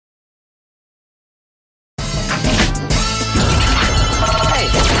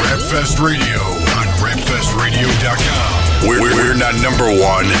Rapfest Radio on rapfestradio.com. We're not number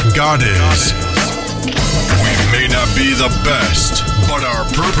one, God is. We may not be the best, but our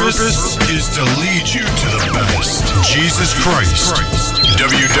purpose is to lead you to the best. Jesus Christ.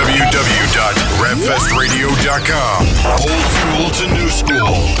 www.rapfestradio.com. Old school to new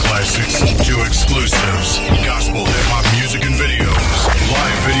school. Classics to exclusives. Gospel, hip-hop music and videos.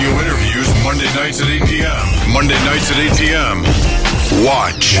 Live video interviews Monday nights at 8 p.m. Monday nights at 8 p.m.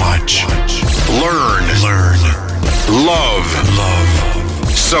 Watch. Learn. Love.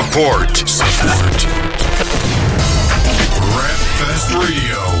 Support. Rapfest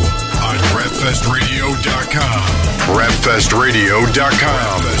Radio on rapfestradio.com.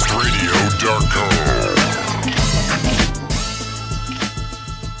 Rapfestradio.com. Rapfestradio.com.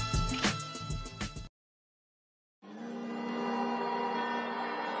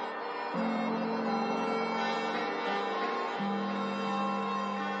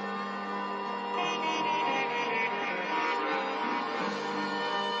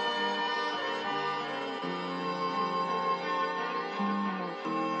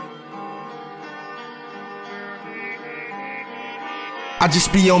 I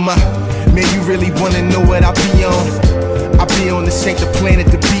just be on my, man, you really wanna know what I be on? I be on this ain't the planet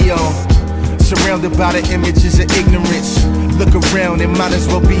to be on. Surrounded by the images of ignorance. Look around, it might as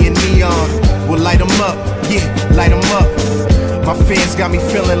well be a neon. Well, light them up, yeah, light them up. My fans got me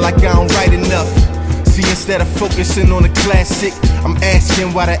feeling like I don't write enough. See, instead of focusing on the classic, I'm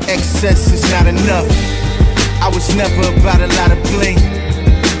asking why the excess is not enough. I was never about a lot of bling.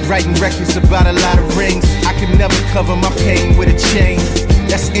 Writing records about a lot of rings. I could never cover my pain with a chain.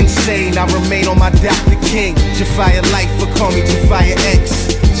 That's insane, I remain on my Dr. King. Jafire Life, or call me Jafire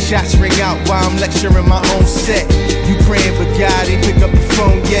X. Shots ring out while I'm lecturing my own set. You praying but God ain't pick up the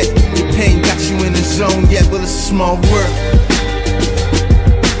phone yet. Your pain got you in the zone yet, well it's small work.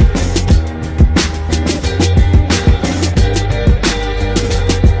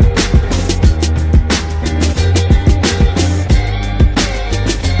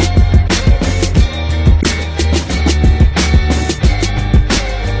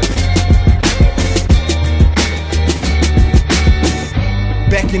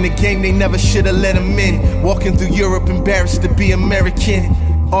 In the game, they never should've let him in. Walking through Europe, embarrassed to be American.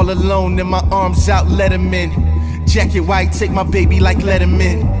 All alone, in my arms out, let him in. Jacket white, take my baby like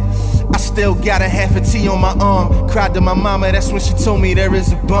Letterman. I still got a half a T on my arm. Cried to my mama, that's when she told me there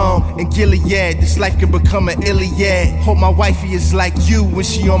is a bomb. In Gilead, this life can become an Iliad. Hope my wifey is like you when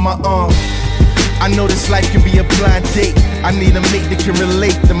she on my arm. I know this life can be a blind date. I need a mate that can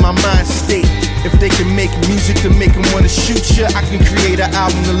relate to my mind state. If they can make music to make them wanna shoot ya, I can create an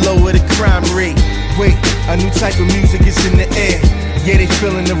album to lower the crime rate. Wait, a new type of music is in the air. Yeah, they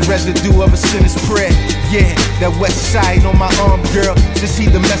feeling the residue of a sinner's prayer. Yeah, that west side on my arm, girl. Just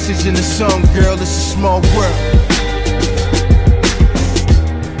heed the message in the song, girl. It's a small world.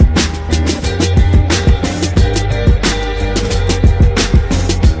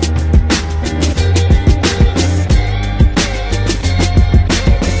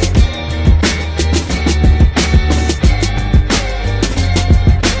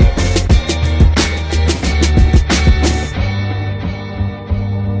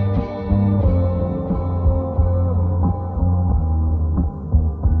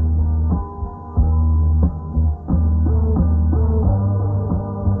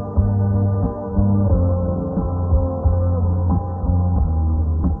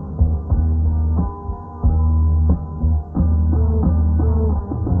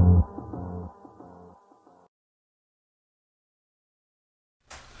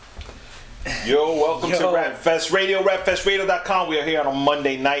 Yo, welcome to Rapfest Radio, rapfestradio.com. We are here on a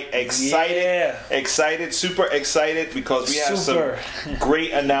Monday night. Excited, super excited because we have some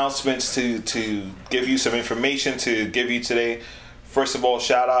great announcements to give you, some information to give you today. First of all,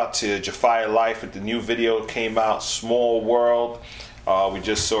 shout out to Jafire Life with the new video came out, Small World. We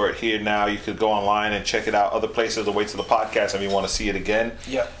just saw it here now. You could go online and check it out. Other places to wait to the podcast if you want to see it again.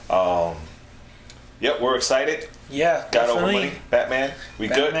 Yep, we're excited. Yeah, got definitely. over money. Batman, we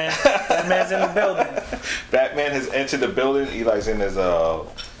good? Batman's in the building. Batman has entered the building. Eli's in his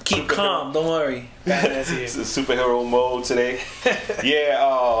keep calm. Don't worry. Batman's here. It's a superhero mode today.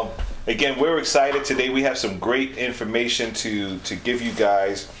 Again, we're excited today. We have some great information to give you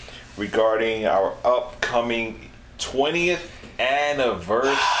guys regarding our upcoming 20th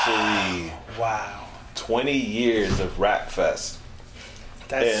anniversary. Wow. 20 years of Rapfest.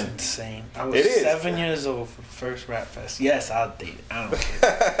 That's insane. I was 7 years old for the first Rapfest. Yes, I'll date it. I don't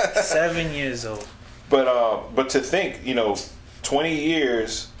care. 7 years old. But to think, 20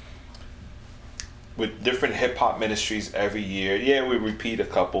 years, with different hip hop ministries every year. Yeah, we repeat a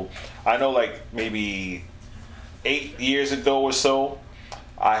couple. I know, like maybe 8 years ago or so,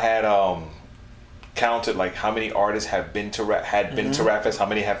 I had counted like how many artists have been to Rap Fest, how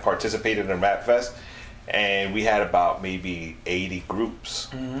many have participated in Rap Fest, and we had about maybe 80 groups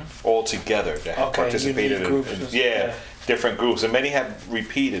all together that have participated in different groups, and many have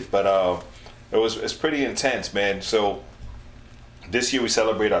repeated, but it's pretty intense, man. So this year we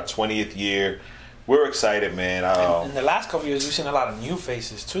celebrate our 20th year. We're excited, man. In the last couple of years, we've seen a lot of new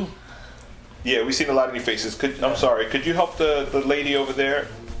faces too. Yeah, we've seen a lot of new faces. I'm sorry, could you help the lady over there?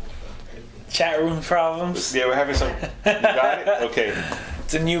 Chat room problems. Yeah, we're having some. You got it? Okay.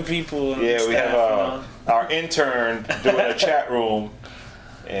 The new people. Yeah, we have our intern doing a chat room,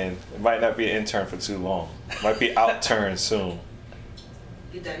 and it might not be an intern for too long. It might be outturn soon.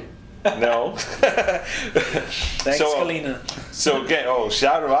 You done? No. Thanks, Kalina. So again,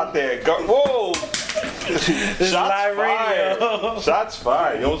 shout her out there. Go, whoa! This is live radio. Shots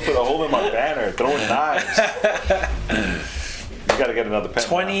fired. You almost put a hole in my banner, throwing knives. You got to get another pen.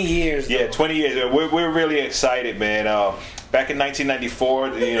 20 years. Yeah, 20 years. We're really excited, man. Back in 1994,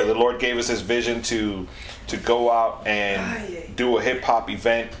 the Lord gave us this vision to go out and do a hip hop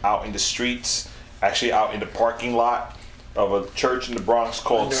event out in the streets, actually out in the parking lot of a church in the Bronx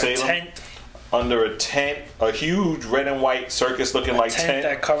called Salem. Under a tent, a huge red and white circus looking like tent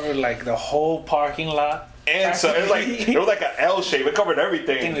that covered like the whole parking lot. And so it was like an L shape. It covered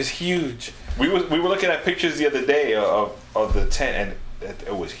everything. It was huge. We were looking at pictures the other day of the tent, and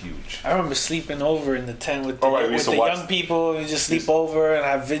it was huge. I remember sleeping over in the tent with the young people. We just sleep over and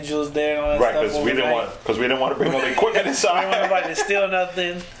have vigils there and all that stuff. Right, because we didn't want to bring all the equipment inside. I didn't want nobody to steal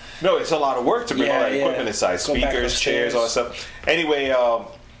nothing. No, it's a lot of work to bring all that equipment inside. Speakers, chairs, all that stuff. Anyway,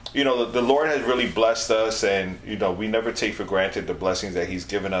 the Lord has really blessed us, and we never take for granted the blessings that He's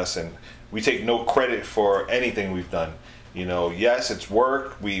given us, and we take no credit for anything we've done. Yes, it's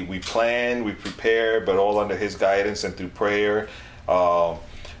work. We plan, we prepare, but all under His guidance and through prayer.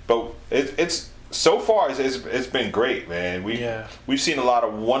 But it's so far it's been great, man. We've seen a lot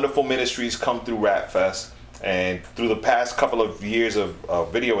of wonderful ministries come through Rap Fest. And through the past couple of years of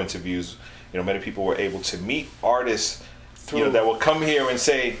video interviews, many people were able to meet artists, that will come here and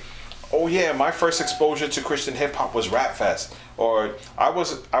say, "Oh yeah, my first exposure to Christian hip hop was Rap Fest," or I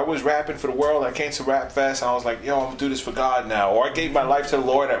was rapping for the world. I came to Rap Fest and I was like, "Yo, I'm gonna do this for God now," or I gave my life to the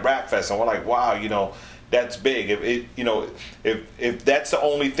Lord at Rap Fest, and we're like, "Wow, that's big." If that's the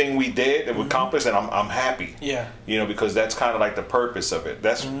only thing we did and we accomplished, then I'm happy. Yeah. Because that's kind of like the purpose of it.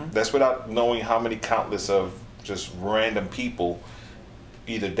 That's without knowing how many countless of just random people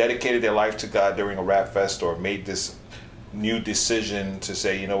either dedicated their life to God during a Rap Fest or made this new decision to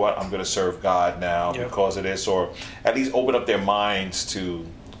say, you know what, I'm going to serve God now because of this, or at least open up their minds to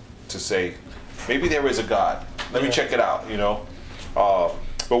say, maybe there is a God. Let me check it out.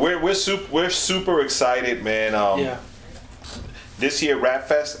 But we're super excited, man. This year, Rap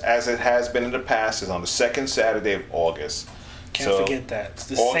Fest, as it has been in the past, is on the second Saturday of August. Can't forget that. It's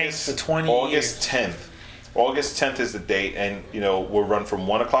the same for 20 August years. 10th. August 10th is the date, and we'll run from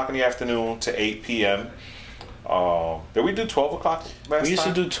 1 o'clock in the afternoon to 8 p.m. Did we do 12 o'clock last time? We used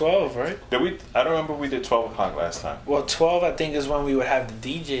to do 12, right? Did we? I don't remember we did 12 o'clock last time. Well, 12 I think is when we would have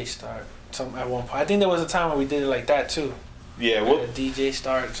the DJ start. At one point, I think there was a time when we did it like that too. Yeah, well, the DJ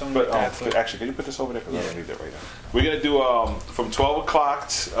start something like that. But actually, can you put this over there? Because I don't need that right now. We're gonna do from 12 o'clock.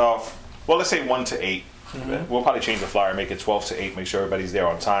 Let's say 1 to 8. Mm-hmm. We'll probably change the flyer, make it 12 to 8, make sure everybody's there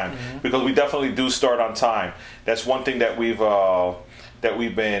on time, because we definitely do start on time. That's one thing that we've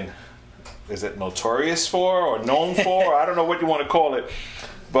been, is it notorious for or known for? I don't know what you want to call it,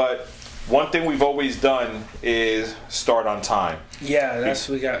 but one thing we've always done is start on time. Yeah, that's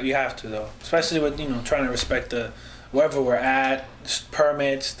you have to though, especially with trying to respect wherever we're at,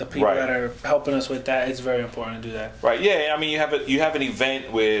 permits, the people that are helping us with that. It's very important to do that. Right. Yeah. I mean, you have an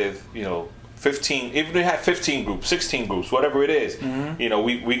event with 15, even if we have 15 groups, 16 groups, whatever it is,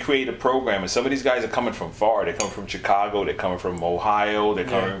 we create a program, and some of these guys are coming from far. They're coming from Chicago, they're coming from Ohio, they're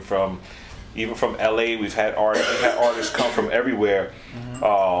coming from even from LA. We've had artists come from everywhere,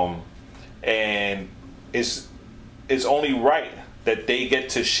 and it's only right that they get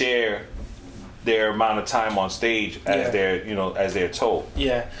to share their amount of time on stage as they're told.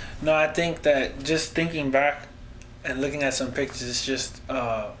 Yeah. No, I think that just thinking back and looking at some pictures, it's just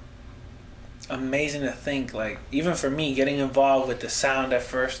amazing to think, like, even for me, getting involved with the sound at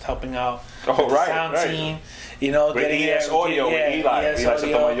first, helping out with the sound team, you know, with getting ES Audio with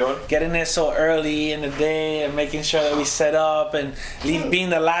Eli Audio, getting there so early in the day and making sure that we set up and being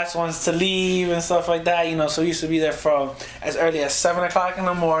the last ones to leave and stuff like that, you know. So we used to be there from as early as 7 o'clock in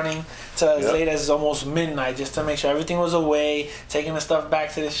the morning to as late as almost midnight, just to make sure everything was away, taking the stuff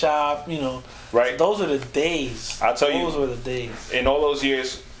back to the shop, you know. Right. So those were the days. I'll tell you, those were the days. In all those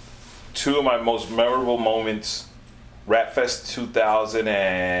years, two of my most memorable moments, Rap Fest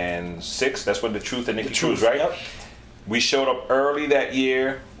 2006, that's when The Truth and Nicky Cruz, right? Yep. We showed up early that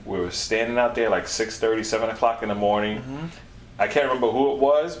year. We were standing out there like 6:30, 7 o'clock in the morning. Mm-hmm. I can't remember who it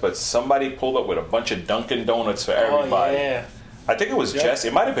was, but somebody pulled up with a bunch of Dunkin' Donuts for everybody. Oh, yeah. I think it was Jesse.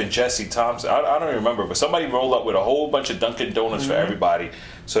 It might have been Jesse Thompson. I don't even remember, but somebody rolled up with a whole bunch of Dunkin' Donuts for everybody.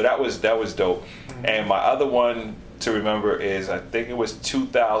 So that was dope. Mm-hmm. And my other one to remember is, I think it was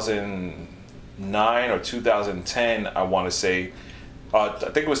 2009 or 2010, I want to say. I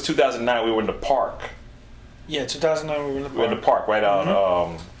think it was 2009. We were in the park. Yeah, 2009 we were in the park. We were in the park right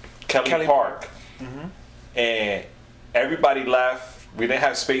on Kelly Park. Mm-hmm. And everybody left. We didn't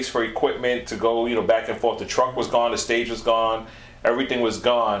have space for equipment to go, you know, back and forth. The truck was gone, the stage was gone, everything was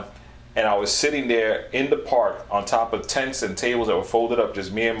gone. And I was sitting there in the park on top of tents and tables that were folded up,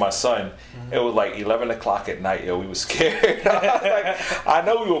 just me and my son. Mm-hmm. It was like 11 o'clock at night, yo. We were scared. I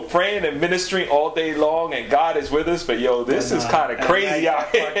know we were praying and ministering all day long, and God is with us, but yo, this is kind of crazy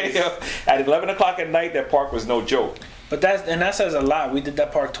out here. At 11 o'clock at night, that park was no joke. But that says a lot. We did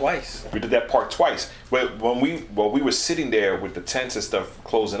that park twice. We did that park twice. When we were sitting there with the tents and stuff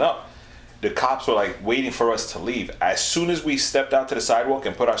closing up, the cops were like waiting for us to leave. As soon as we stepped out to the sidewalk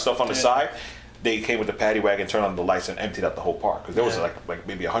and put our stuff on the side, they came with the paddy wagon, turned on the lights, and emptied out the whole park. Because there was like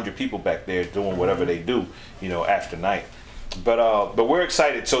maybe 100 people back there doing whatever they do, you know, after night. But we're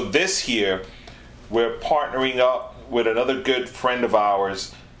excited. So this year, we're partnering up with another good friend of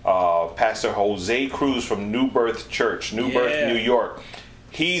ours, Pastor Jose Cruz from New Birth Church, New Birth, New York.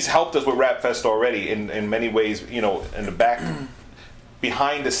 He's helped us with Rap Fest already in many ways, you know, in the back,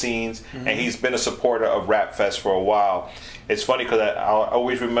 behind the scenes, and he's been a supporter of Rap Fest for a while. It's funny because I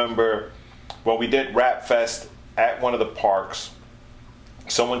always remember when we did Rap Fest at one of the parks,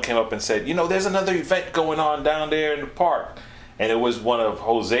 someone came up and said, you know, there's another event going on down there in the park. And it was one of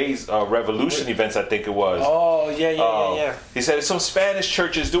Jose's Revolution events, I think it was. Oh, yeah. He said, it's some Spanish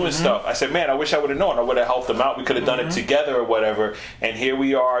churches doing stuff. I said, man, I wish I would have known. I would have helped them out. We could have done it together or whatever. And here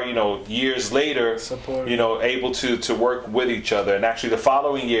we are, you know, years later, you know, able to work with each other. And actually the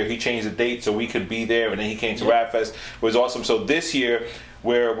following year, he changed the date so we could be there. And then he came to Rap Fest. It was awesome. So this year,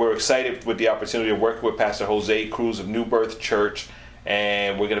 we're excited with the opportunity to work with Pastor Jose Cruz of New Birth Church.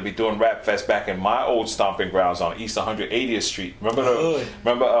 And we're gonna be doing Rap Fest back in my old stomping grounds on East 180th Street. Remember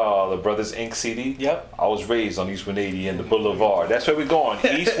the Brothers Inc. CD? Yep. I was raised on East 180 and the Boulevard. That's where we're going.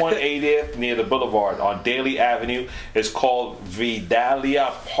 East 180th near the Boulevard on Daly Avenue. It's called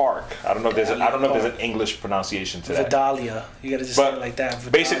Vidalia Park. I don't know if there's an English pronunciation to that. Vidalia. You gotta just say it like that.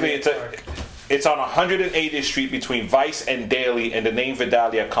 Vidalia basically, Park. It's on 180th Street between Vice and Daly, and the name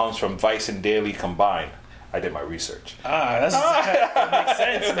Vidalia comes from Vice and Daly combined. I did my research. That makes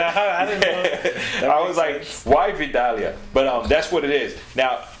sense now. I didn't know. I was like, why Vidalia? But that's what it is.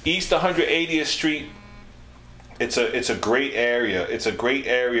 Now, East 180th Street, it's a great area. It's a great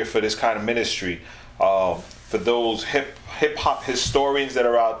area for this kind of ministry. For those hip hop historians that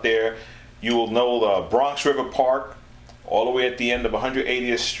are out there, you will know the Bronx River Park, all the way at the end of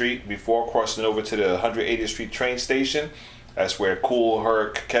 180th Street before crossing over to the 180th Street train station. That's where Kool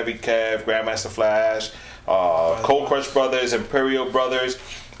Herc, Kevy Kev, Grandmaster Flash, Cold Crush Brothers, Imperial Brothers,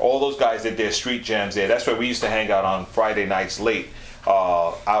 all those guys did their street jams there. That's where we used to hang out on Friday nights late,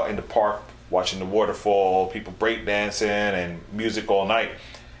 out in the park watching the waterfall, people breakdancing and music all night.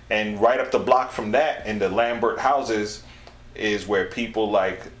 And right up the block from that in the Lambert houses is where people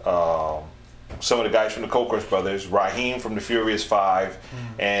like some of the guys from the Cold Crush Brothers, Raheem from the Furious Five,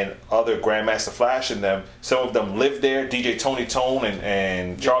 and other Grandmaster Flash and them. Some of them lived there. DJ Tony Tone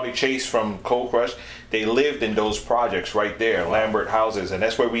and Charlie Chase from Cold Crush. They lived in those projects right there, Lambert houses, and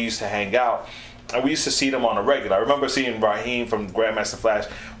that's where we used to hang out. And we used to see them on a regular. I remember seeing Raheem from Grandmaster Flash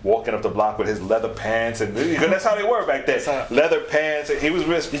walking up the block with his leather pants, and that's how they were back then. Leather pants. He was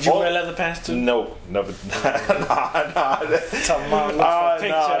risk. Did you wear leather pants too? No, never. Nah.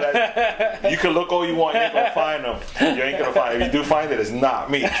 You can look all you want, you ain't gonna find them. You ain't gonna find them. If you do find it, it's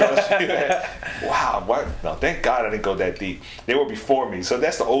not me. Trust me. Wow. What? No, thank God I didn't go that deep. They were before me, so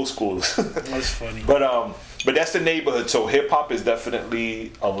that's the old schools. That's funny. But that's the neighborhood. So hip hop is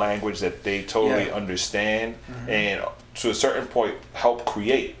definitely a language that they totally understand, and to a certain point help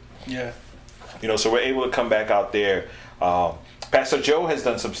create. Yeah. You know, so we're able to come back out there. Pastor Joe has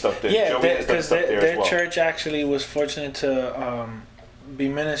done some stuff there. Yeah, because their church actually was fortunate to be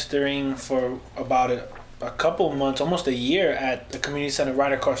ministering for about a couple months, almost a year, at the community center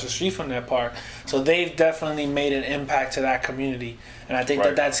right across the street from that park. So they've definitely made an impact to that community, and I think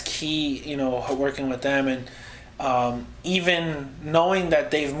that's key. You know, working with them, and even knowing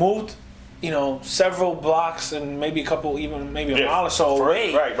that they've moved, you know, several blocks and maybe a couple, even maybe a mile or so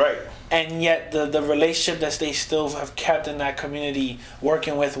away. Right. And yet the relationship that they still have kept in that community,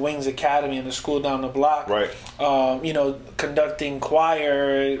 working with Wings Academy and the school down the block, you know, conducting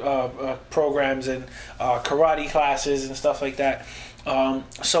choir programs and karate classes and stuff like that.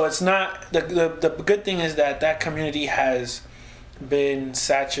 So it's not, the good thing is that community has been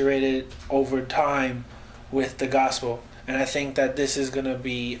saturated over time with the gospel. And I think that this is going to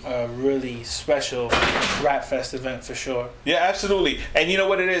be a really special Rap Fest event for sure. Yeah, absolutely. And you know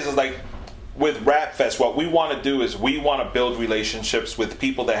what it is like with Rap Fest, what we want to do is we want to build relationships with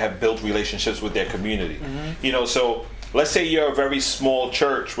people that have built relationships with their community. You know, so let's say you're a very small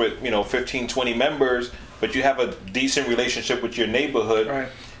church with, you know, 15, 20 members, but you have a decent relationship with your neighborhood. Right.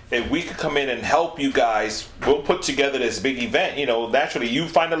 If we could come in and help you guys, we'll put together this big event. You know, naturally, you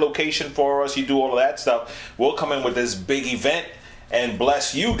find a location for us, you do all of that stuff. We'll come in with this big event and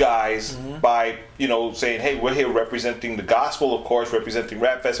bless you guys by, you know, saying, hey, we're here representing the gospel, of course, representing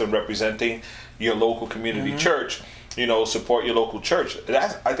Rap Fest and representing your local community church. You know, support your local church.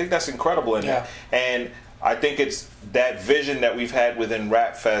 I think that's incredible in that. And I think it's that vision that we've had within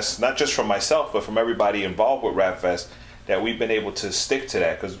Rap Fest, not just from myself, but from everybody involved with Rap Fest, that we've been able to stick to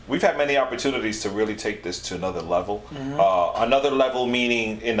that, because we've had many opportunities to really take this to another level. Another level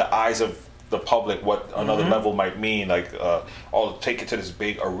meaning in the eyes of the public what another level might mean, like take it to this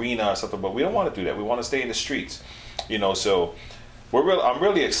big arena or something, but we don't want to do that. We want to stay in the streets, you know. So I'm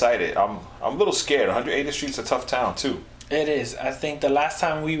really excited. I'm a little scared. 180th Street's a tough town too. It is. I think the last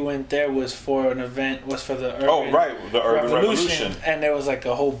time we went there was for an event, was for the Urban, the Urban Revolution. And there was like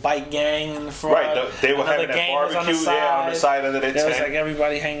a whole bike gang in the front. Right, they were having that barbecue on the side of the tent. There was like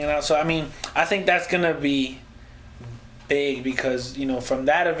everybody hanging out. So I mean, I think that's gonna be big because, you know, from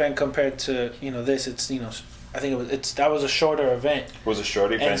that event compared to, you know, this, it's, you know, I think that was a shorter event. It was a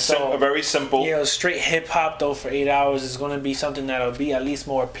short event. So, very simple. Yeah, straight hip hop though for 8 hours is going to be something that'll be at least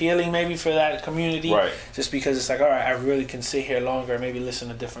more appealing maybe for that community. Right. Just because it's like, all right, I really can sit here longer, maybe listen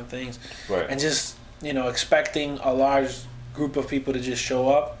to different things. Right. And just, you know, expecting a large group of people to just show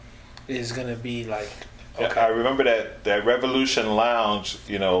up is going to be like, okay. Yeah, I remember that Revolution Lounge,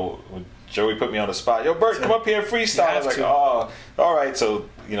 you know, when Joey put me on the spot. Yo, Bert, come up here and freestyle. I was like, oh, all right. So,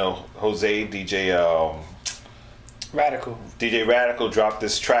 you know, Jose, DJ Radical dropped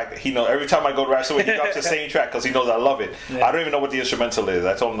this track. He know every time I go to rap, so he drops the same track because he knows I love it. Yeah. I don't even know what the instrumental is.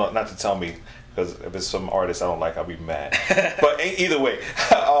 I told him not to tell me because if it's some artist I don't like, I'll be mad. But either way,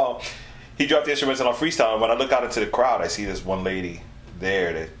 he dropped the instrumental on freestyle. And when I look out into the crowd, I see this one lady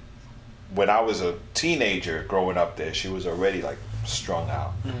there that when I was a teenager growing up there, she was already like strung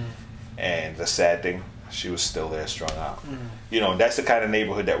out. And the sad thing, she was still there strung out. You know, and that's the kind of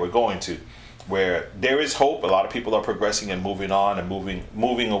neighborhood that we're going to, where there is hope. A lot of people are progressing and moving on and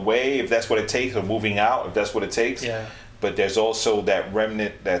moving away if that's what it takes, or moving out if that's what it takes. Yeah. But there's also that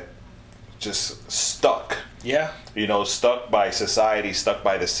remnant that just stuck. Yeah. You know, stuck by society, stuck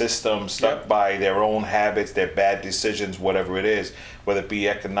by the system, stuck by their own habits, their bad decisions, whatever it is, whether it be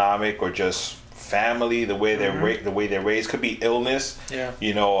economic or just family, the way they're raised, could be illness. Yeah.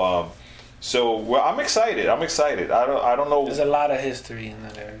 You know, so I'm excited. I don't know. There's a lot of history in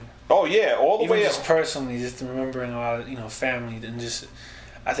that area. Oh yeah, all the way just up. Personally, just remembering a lot of, you know, family, and just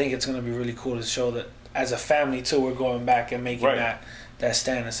I think it's going to be really cool to show that as a family too, we're going back and making that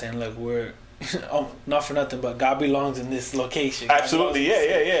stand and saying, look, we're not for nothing, but God belongs in this location. Absolutely,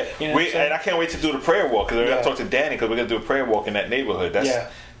 yeah. You know and I can't wait to do the prayer walk because we're going to talk to Danny because we're going to do a prayer walk in that neighborhood. That's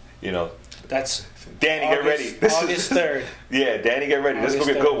you know, that's Danny. Get ready. August 3rd. Yeah, Danny, get ready. This is going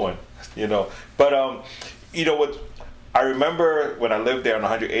to be a good one. You know, but you know what? I remember when I lived there on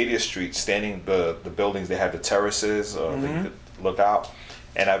 180th Street, standing the buildings, they had the terraces, that you could look out,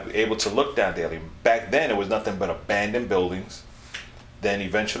 and I was able to look down daily. Back then, it was nothing but abandoned buildings. Then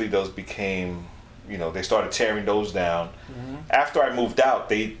eventually those became, you know, they started tearing those down. After I moved out,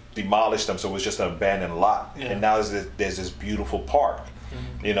 they demolished them, so it was just an abandoned lot. And now there's this beautiful park.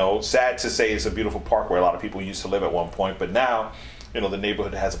 You know, sad to say it's a beautiful park where a lot of people used to live at one point, but now, you know, the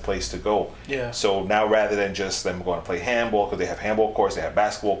neighborhood has a place to go. Yeah. So now rather than just them going to play handball, because they have handball courts, they have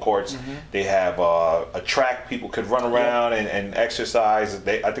basketball courts, they have a track people could run around and exercise.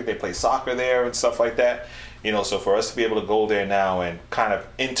 I think they play soccer there and stuff like that. You know, so for us to be able to go there now and kind of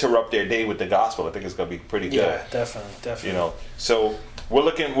interrupt their day with the gospel, I think it's going to be pretty good. Yeah, definitely. You know, so we're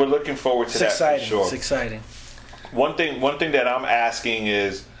looking forward to that for sure. It's exciting. One thing that I'm asking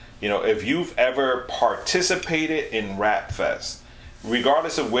is, you know, if you've ever participated in Rap Fest,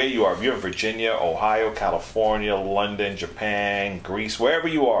 regardless of where you are, if you're in Virginia, Ohio, California, London, Japan, Greece, wherever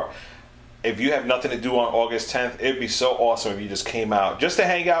you are, if you have nothing to do on August 10th, it'd be so awesome if you just came out just to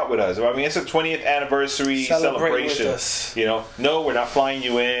hang out with us. I mean, it's a 20th anniversary celebration. With us. You know, no, we're not flying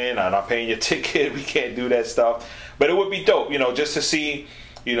you in. I'm not paying your ticket. We can't do that stuff. But it would be dope, you know, just to see,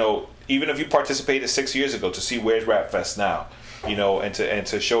 you know, even if you participated 6 years ago, to see where's Rap Fest now. You know, and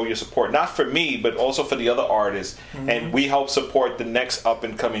to show your support, not for me, but also for the other artists. Mm-hmm. And we help support the next up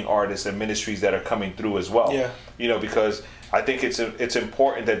and coming artists and ministries that are coming through as well. Yeah. You know, because I think it's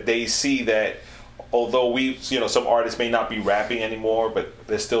important that they see that although some artists may not be rapping anymore, but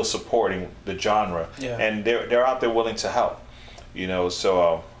they're still supporting the genre. Yeah. And they're out there willing to help. You know,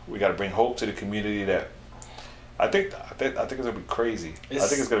 so we got to bring hope to the community that I think it's gonna be crazy. I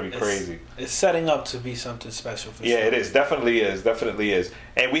think it's gonna be crazy. It's setting up to be something special for sure. Yeah, it is. Definitely is.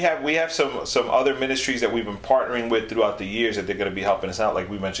 And we have some other ministries that we've been partnering with throughout the years that they're gonna be helping us out. Like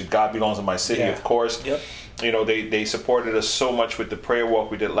we mentioned, God Belongs in My City, of course. Yep. You know, they supported us so much with the prayer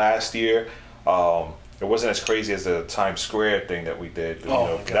walk we did last year. It wasn't as crazy as the Times Square thing that we did.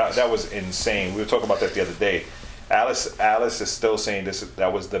 That was insane. We were talking about that the other day. Alice is still saying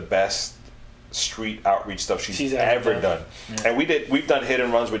that was the best street outreach stuff she's ever done. Yeah. And we've done hit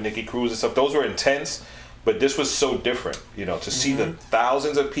and runs with Nikki Cruz and stuff. Those were intense, but this was so different, you know, to see the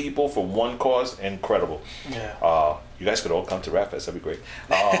thousands of people for one cause. Incredible. Yeah. You guys could all come to Rap Fest. That'd be great.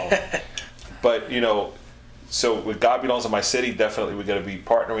 But you know, so with God Belongs in My City, definitely we're going to be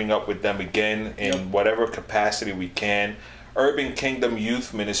partnering up with them again in whatever capacity we can. Urban Kingdom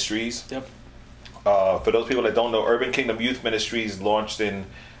Youth Ministries. Yep. For those people that don't know, Urban Kingdom Youth Ministries launched in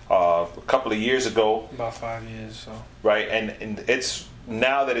a couple of years ago. About 5 years, so. Right, and it's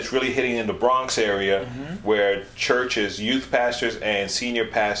now that it's really hitting in the Bronx area where churches, youth pastors, and senior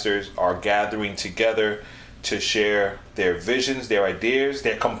pastors are gathering together to share their visions, their ideas,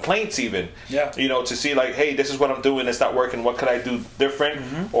 their complaints even. Yeah. You know, to see like, hey, this is what I'm doing, it's not working, what could I do different?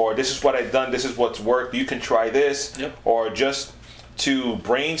 Or this is what I've done, this is what's worked, you can try this. Yep. Or just to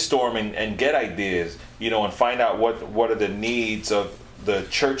brainstorm and get ideas, you know, and find out what are the needs of the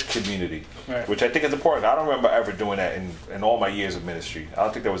church community, right, which I think is important. I don't remember ever doing that in all my years of ministry. I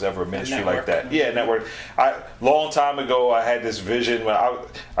don't think there was ever a ministry like that. Yeah, network. Long time ago, I had this vision. When I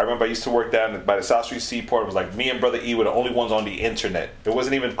remember I used to work down by the South Street Seaport. It was like me and Brother E were the only ones on the internet. It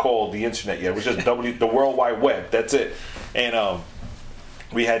wasn't even called the internet yet. It was just the World Wide Web. That's it. And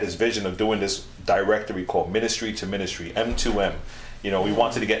we had this vision of doing this directory called Ministry to Ministry, M2M. You know, we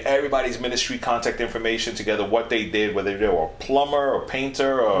wanted to get everybody's ministry contact information together, what they did, whether they were a plumber or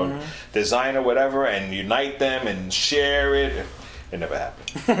painter or designer, whatever, and unite them and share it. It never happened.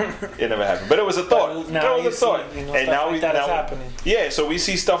 It never happened. But it was a thought. Now it was a thought. And now is happening. Yeah, so we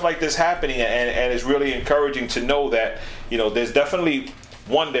see stuff like this happening, and it's really encouraging to know that, you know, there's definitely,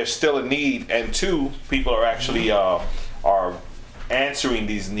 one, there's still a need, and two, people are actually are answering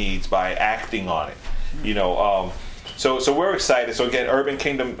these needs by acting on it. You know, So we're excited. So again, Urban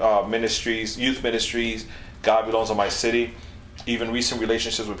Kingdom Ministries, Youth Ministries, God Belongs in My City, even recent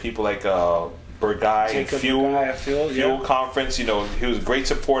relationships with people like Burgai and Fuel Conference. You know, he was a great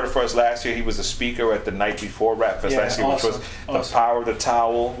supporter for us last year. He was a speaker at the night before Rap Fest last year, which was The Power of the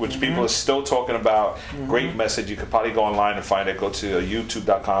Towel, which people are still talking about. Great message. You could probably go online and find it. Go to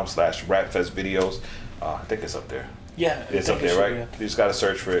youtube.com/RapFest videos. I think it's up there. Yeah, it's up there, right? You just got to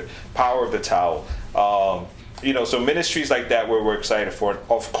search for it. Power of the Towel. You know, so ministries like that where we're excited for it.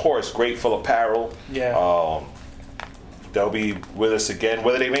 Of course, Grateful Apparel. Yeah. They'll be with us again.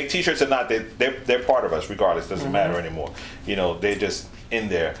 Whether they make T-shirts or not, they're part of us regardless. Doesn't matter anymore. You know, they're just in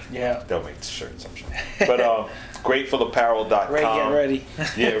there. Yeah. They'll make shirts, I'm sure. But gratefulapparel.com. Ray, get ready.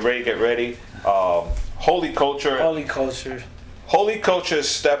 Yeah, Ray, get ready. Holy Culture. Holy Culture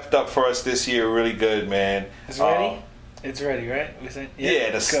stepped up for us this year really good, man. It's ready? It's ready, right?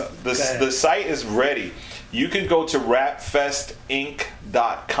 The site is ready. You can go to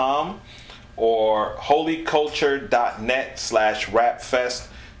rapfestinc.com or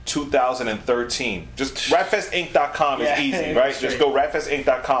holyculture.net/rapfest2013. Just rapfestinc.com is easy, right? Just go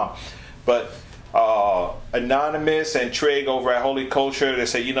rapfestinc.com. But Anonymous and Trig over at Holy Culture, they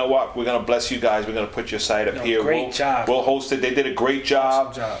say, you know what, we're going to bless you guys. We're going to put your site up here. Great job. We'll host it. They did a great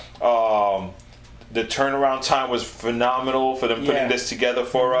job. Awesome job. The turnaround time was phenomenal for them putting this together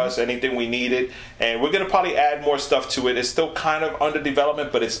for us, anything we needed. And we're going to probably add more stuff to it. It's still kind of under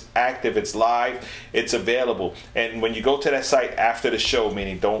development, but it's active, it's live, it's available. And when you go to that site after the show,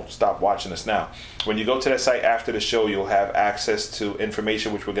 meaning don't stop watching us now, when you go to that site after the show, you'll have access to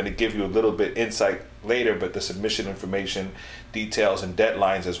information which we're going to give you a little bit insight later, but the submission information, details, and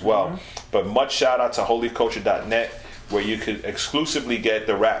deadlines as well. But much shout out to holyculture.net, where you could exclusively get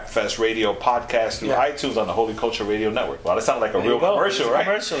the Rap Fest Radio podcast through iTunes on the Holy Culture Radio Network. Well, that sounds like a real commercial, right?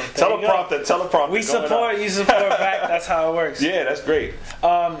 Commercial. Teleprompter. We support, you support back. That's how it works. Yeah, that's great.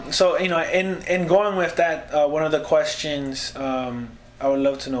 So, in going with that, one of the questions, I would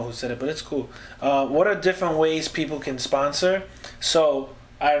love to know who said it, but it's cool. What are different ways people can sponsor? So,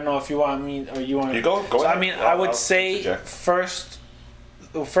 I don't know if you want me or you want. You go. So, ahead. I would say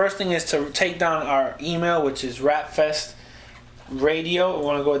the first thing is to take down our email, which is rapfestradio. We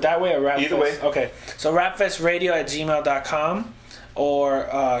want to go that way or rapfest? Either way. Okay. So rapfestradio@gmail.com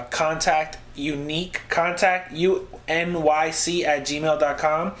or contact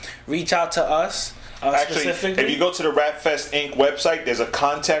unyc@gmail.com. Reach out to us. Actually, if you go to the Rapfest Inc. website, there's a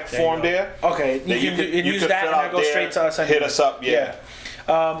contact form there. Okay. You can use that and it'll go straight to us. Hit us up. Yeah.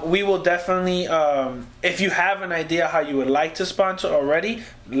 We will definitely, if you have an idea how you would like to sponsor already,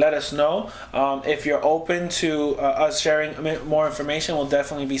 let us know. If you're open to us sharing more information, we'll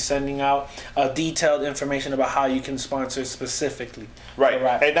definitely be sending out detailed information about how you can sponsor specifically. Right.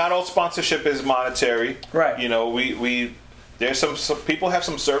 And not all sponsorship is monetary. Right. There's some people have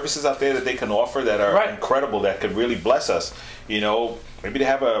some services out there that they can offer that are incredible, that could really bless us. Maybe they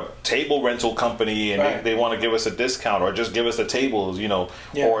have a table rental company and they want to give us a discount, or just give us the tables,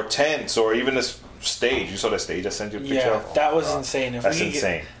 or tents, or even this stage. You saw that stage I sent you a picture of? Yeah, that was insane. That's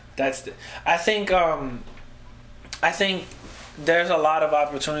insane. I think there's a lot of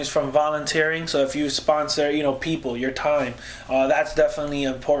opportunities from volunteering. So if you sponsor, people, your time, that's definitely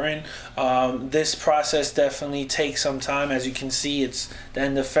important. This process definitely takes some time. As you can see, it's the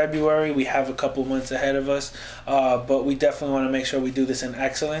end of February. We have a couple months ahead of us, but we definitely want to make sure we do this in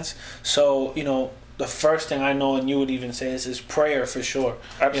excellence. So, the first thing I know, and you would even say this, is prayer for sure.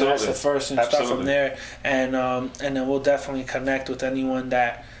 Absolutely. That's the first, and start from there. And then we'll definitely connect with anyone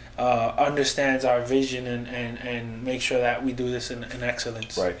that understands our vision and make sure that we do this in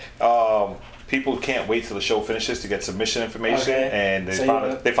excellence. Right. People can't wait till the show finishes to get submission information, and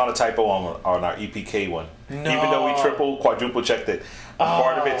they found a typo on our EPK one. No. Even though we quadruple checked it,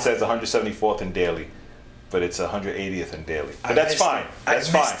 part of it says 174th and Daly, but it's 180th and Daly. But that's fine. That's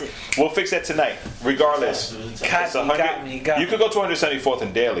fine. We'll fix that tonight. Regardless, you could go to 174th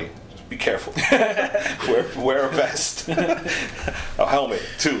and Daly. Be careful. wear a vest, a helmet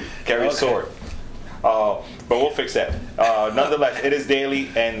too. Carry a sword. But we'll fix that. Nonetheless, it is Daly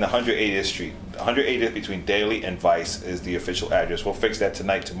and 180th Street. 180th between Daly and Vice is the official address. We'll fix that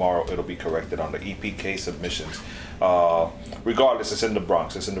tonight. Tomorrow it'll be corrected on the EPK submissions. Regardless, it's in the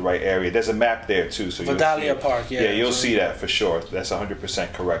Bronx. It's in the right area. There's a map there too, so Vidalia Park. Yeah, you'll see that for sure. That's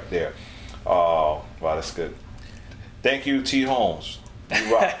 100% correct there. Wow, that's good. Thank you, T. Holmes.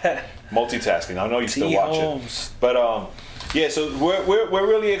 You rock. Multitasking. I know you're still watching. But so we're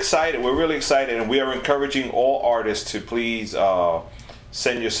really excited. We're really excited, and we are encouraging all artists to please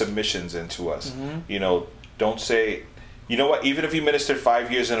send your submissions in to us. Don't say, what? Even if you ministered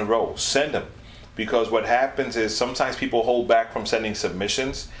 5 years in a row, send them, because what happens is sometimes people hold back from sending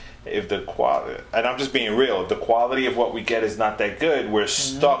submissions. If the quality, and I'm just being real, if the quality of what we get is not that good, we're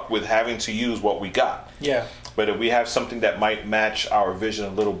stuck with having to use what we got. Yeah. But if we have something that might match our vision a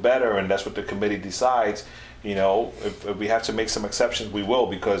little better, and that's what the committee decides, if we have to make some exceptions, we will,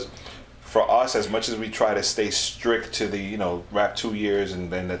 because for us, as much as we try to stay strict to the, rap 2 years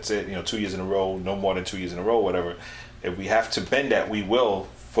and then that's it, 2 years in a row, no more than 2 years in a row, whatever, if we have to bend that, we will,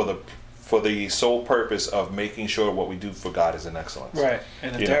 for the sole purpose of making sure what we do for God is in excellence. Right.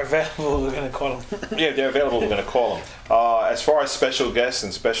 And if they're available, we're going to call them. Yeah, if they're available, we're going to call them. As far as special guests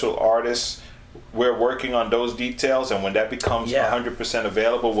and special artists, we're working on those details, and when that becomes 100%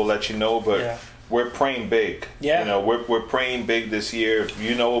 available, we'll let you know. But we're praying big. Yeah. We're praying big this year. If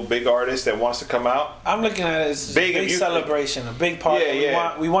you know a big artist that wants to come out, I'm looking at it as a big celebration, a big party.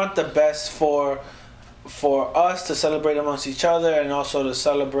 We want the best for us to celebrate amongst each other, and also to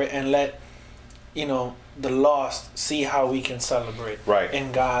celebrate and let the lost see how we can celebrate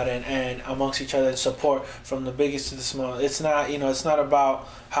in God and amongst each other, and support from the biggest to the smallest. It's not it's not about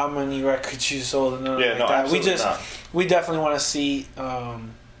how many records you sold and nothing like that. We definitely want to see.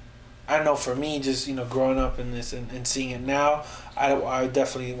 I know for me, just growing up in this and seeing it now, I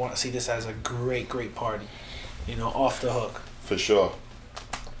definitely want to see this as a great party, off the hook. For sure.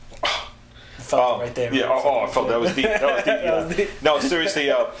 Felt right there. Yeah. I felt that was deep. That was deep. No,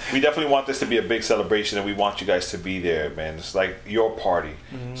 seriously, we definitely want this to be a big celebration, and we want you guys to be there, man. It's like your party.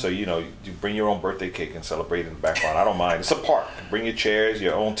 So you bring your own birthday cake and celebrate in the background. I don't mind. It's a park. Bring your chairs,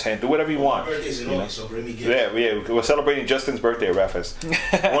 your own tent, do whatever you want. My birthday's in August, so bring me gifts. Yeah. We're celebrating Justin's birthday at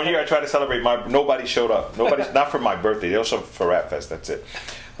RapFest. One year I tried to celebrate nobody showed up. Not for my birthday. They also for RapFest. That's it.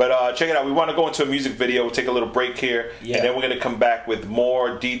 But check it out. We want to go into a music video. We'll take a little break here, and then we're going to come back with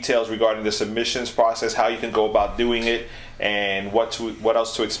more details regarding the submissions process, how you can go about doing it, and what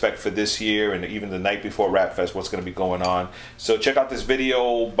else to expect for this year, and even the night before RapFest, what's going to be going on. So check out this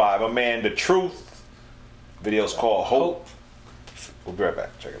video by my man, The Truth. The video's called Hope. We'll be right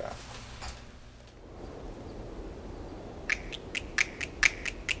back. Check it out.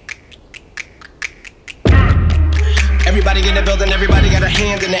 Everybody in the building, everybody got a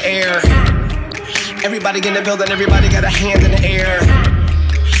hand in the air. Everybody in the building, everybody got a hand in the air.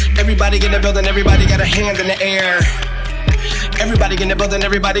 Everybody in the building, everybody got a hand in the air. Everybody in the building,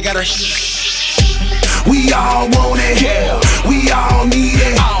 everybody got a We all want it, yeah. We all need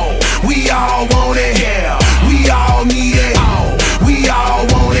it, we all want it, yeah. We all need it, we all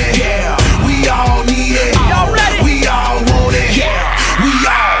want it, yeah. We all need it, we all want it, yeah. We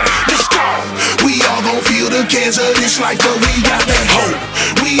all, let's go. We all gon' feel the cares of this life, but we got that hope.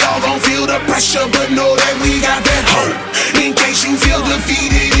 We all gon' feel the pressure, but know that we got that hope. In case you feel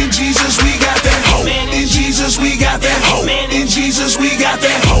defeated, in Jesus we got that hope. In Jesus we got that hope. In Jesus we got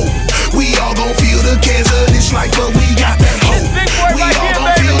that hope. We all gon' feel the cares of this life, but we got that hope. We all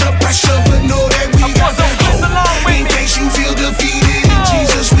gon' feel the pressure, but know that we got that hope. In case you feel defeated, in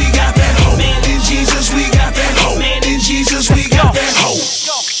Jesus we got that hope. In Jesus we got that hope. In Jesus we got that hope.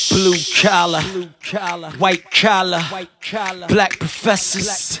 blue collar, white collar, black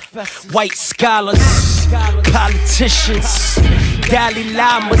professors, white scholars, politicians, Dalai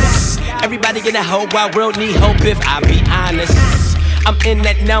Lamas. Everybody in the whole wide world need hope if I be honest. I'm in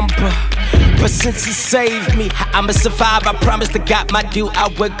that number, but since he saved me, I'ma survive. I promise to God my dude, I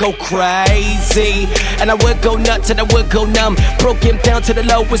would go crazy. And I would go nuts and I would go numb. Broke him down to the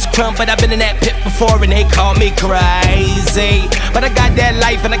lowest crumb, but I've been in that pit before and they call me crazy. But I got that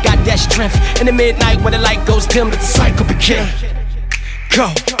life and I got that strength. In the midnight when the light goes dim, the cycle begin. Go.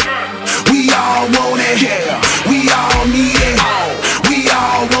 We all want it, yeah. We all need it, we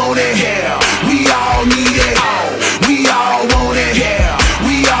all want it, yeah. We all need it, we all want it, yeah.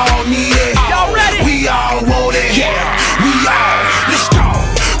 We all need it, we all want it, yeah. We all, let's go.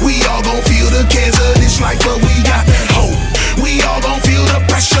 We all gon' feel the cares of this life, but we got that hope. We all gon' feel the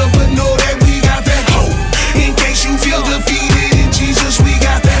pressure, but know that we got that hope. In case you feel defeated, in Jesus we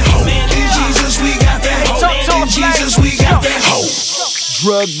got that hope. In Jesus we got that hope. In Jesus we got that hope.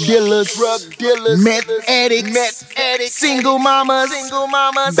 Drug dealers, meth addicts, single mamas,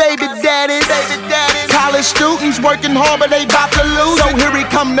 baby daddies, college students working hard but they bout to lose. So here we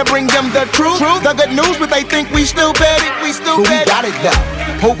come to bring them the truth, the good news, but they think we still petty, but we got it though.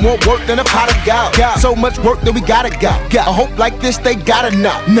 Hope more work than a pot of gout. So much work that we gotta go. A hope like this they gotta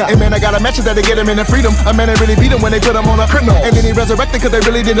know. Hey man, I got a message that they get him in the freedom. A man that really beat him when they put him on a criminal. And then he resurrected cause they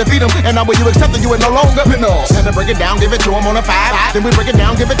really didn't defeat him. And now when you accept it, you ain't no longer criminal. And to break it down, give it to him on a 5. Then we break it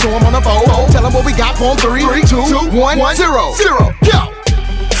down, give it to him on a 4. Tell him what we got for him. 3, 2, 1, 0. Go!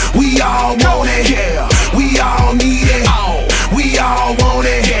 We all want it, yeah. We all need it, we all want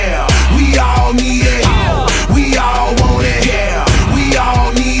it, yeah. We all need it, we all want it, yeah. We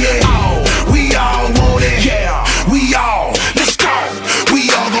all need it, we all want it, yeah. We all, let's go. We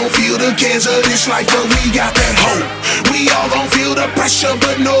all gon' feel the cares of this life, but we got that hope. We all gon' feel the pressure,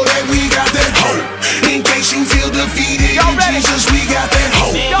 but know that we got that hope. In case you feel defeated, in Jesus we got that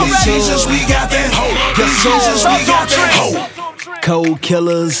hope. In Jesus we got that hope. In Jesus we got that hope. Cold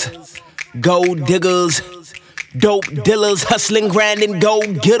killers, gold diggers, dope dealers, hustling, grinding,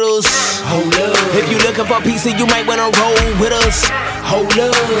 gold getters. Hold up. If you looking for peace, you might wanna roll with us. Hold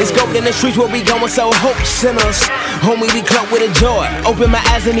up. It's gold in the streets where we going, so hope send us. Homie, we clout with a joy. Open my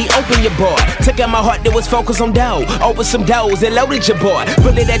eyes and he opened your boy. Took out my heart that was focused on dough. Open some doors and loaded your boy.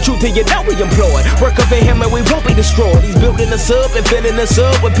 Really that truth till you know we employed. Work up in him and we won't be destroyed. He's building us up and filling us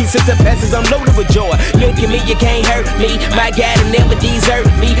up with pieces to passes. I'm loaded with joy. Look at me, you can't hurt me. My God will never desert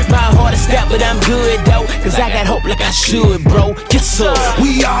me. My heart is stout, but I'm good though. Cause I got hope like I should, bro. Yes, sir.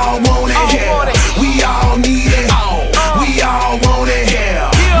 We all want it, yeah. We all need it, we all want it, yeah.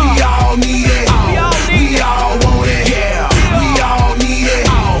 We all need it, we all want it, yeah. We all need it,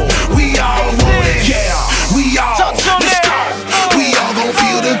 we all want it, yeah. We all, let's go. We all gon'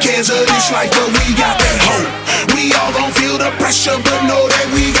 feel the cares of this life, but we got that hope. We all gon' feel the pressure, but know that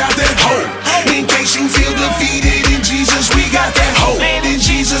we got that hope. In case you feel defeated, in Jesus we got that hope. In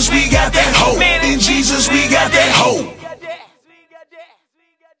Jesus we got that hope.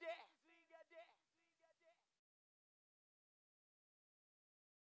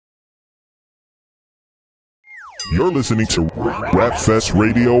 You're listening to Rapfest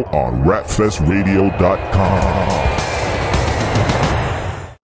Radio on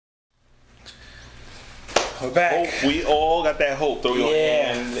rapfestradio.com. We're back. Hope. We all got that hope. Throw your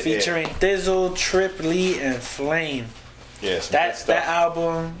hand. Featuring Thizzle, Trip Lee, and Flame. Yes, that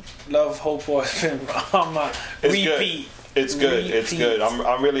album, Love, Hope, has been on my repeat. It's good. It's good.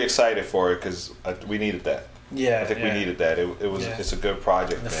 I'm really excited for it because we needed that. Yeah, I think we needed that. It's a good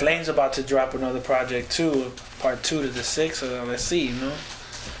project. And the Flame's about to drop another project too, part 2 to the 6. So let's see, you know.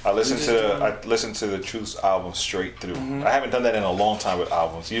 I listened to the Truth's album straight through. Mm-hmm. I haven't done that in a long time with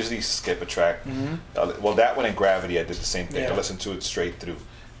albums. Usually skip a track. Well, that one and Gravity, I did the same thing. I listened to it straight through.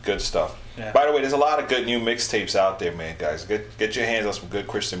 Good stuff. Yeah. By the way, there's a lot of good new mixtapes out there, man, guys. Get your hands on some good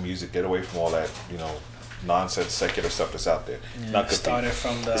Christian music. Get away from all that, nonsense, secular stuff that's out there. Yeah, Not good.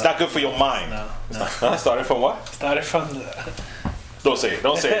 It's not good for your mind. No. Started from what? Started from the. Don't say it.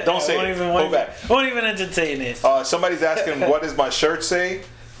 Don't say it. Don't say it. Go back. Won't even entertain it. Somebody's asking, what does my shirt say?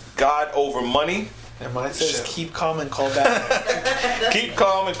 God over money. And mine says, keep calm and call Batman. Keep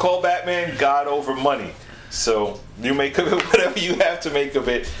calm and call Batman. God over money. So you make of it whatever you have to make of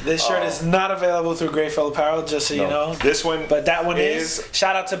it. This shirt is not available through Grateful Apparel, just so you know. This one, but that one is.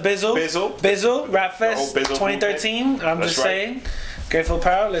 Shout out to Bizzle, Rapfest 2013. I'm just saying. Grateful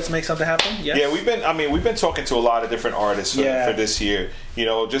Apparel, let's make something happen. Yes. Yeah, we've been talking to a lot of different artists for this year.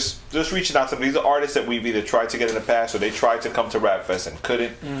 Just reaching out to them. These are artists that we've either tried to get in the past or they tried to come to Rapfest and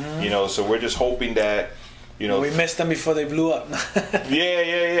couldn't. So we're just hoping that we missed them before they blew up.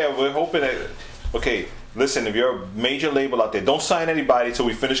 Yeah. We're hoping that. Okay, listen, if you're a major label out there, don't sign anybody till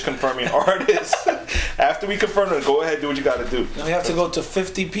we finish confirming artists. After we confirm them, go ahead, do what you got to do. And we have to go to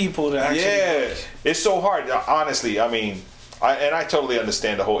 50 people to actually. Yeah, it's so hard. Honestly, I totally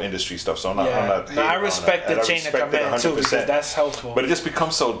understand the whole industry stuff, so I'm not. I respect the chain of command too, because that's helpful. But it just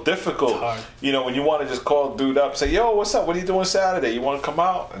becomes so difficult. When you want to just call a dude up, say, "Yo, what's up? What are you doing Saturday? You want to come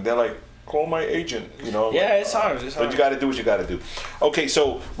out?" And they're like, "Call my agent." Yeah, it's hard. But you got to do what you got to do. Okay,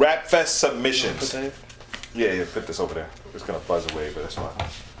 so Rapfest submissions. Yeah, put this over there. It's gonna buzz away, but that's fine.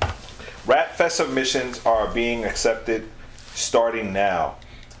 Rapfest submissions are being accepted starting now.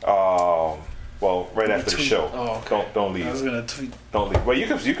 Right after the show. Oh, okay. Don't leave. I was gonna tweet. Don't leave. Well, you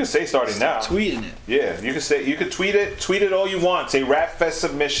can say starting now. Tweeting it. Yeah, you can tweet it all you want. Say Rapfest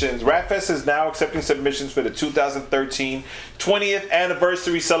submissions. Rapfest is now accepting submissions for the 2013 20th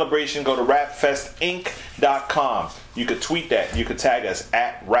anniversary celebration. Go to rapfestinc.com. You could tweet that. You could tag us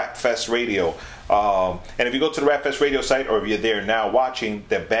at Rapfest Radio. And if you go to the Rapfest Radio site, or if you're there now watching,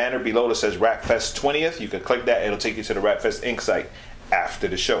 the banner below that says Rapfest 20th, you can click that. It'll take you to the Rapfest Inc. site after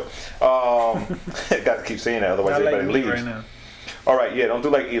the show. Got to keep saying that, otherwise everybody leaves. Right now. All right, don't do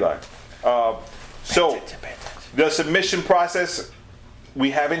like Eli. So the submission process,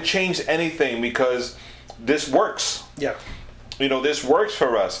 we haven't changed anything because this works. Yeah. This works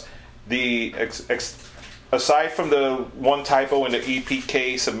for us. Aside from the one typo in the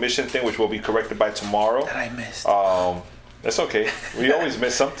EPK submission thing, which will be corrected by tomorrow. That I missed. That's okay. We always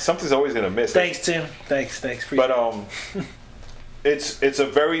miss something's always gonna miss. Thanks, Tim. Thanks. But it's a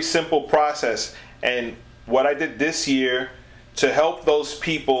very simple process, and what I did this year to help those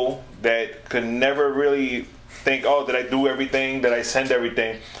people that could never really think, oh, did I do everything? Did I send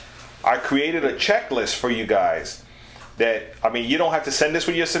everything? I created a checklist for you guys. You don't have to send this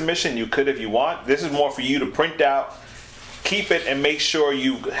with your submission. You could if you want. This is more for you to print out, keep it, and make sure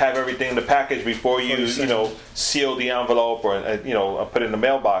you have everything in the package before you seal the envelope or put it in the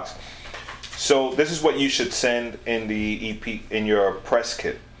mailbox. So this is what you should send in the EP in your press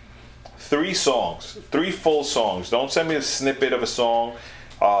kit. 3 songs, 3 full songs. Don't send me a snippet of a song,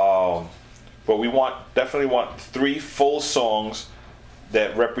 but we definitely want 3 full songs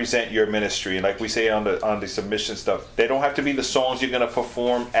that represent your ministry. And like we say on the submission stuff, they don't have to be the songs you're gonna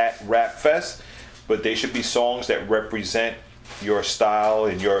perform at Rapfest, but they should be songs that represent your style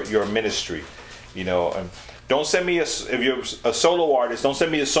and your ministry. Don't send me if you're a solo artist, don't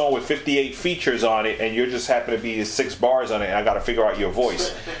send me a song with 58 features on it and you're just happen to be 6 bars on it and I got to figure out your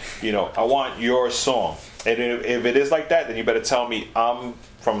voice. I want your song. And if it is like that, then you better tell me I'm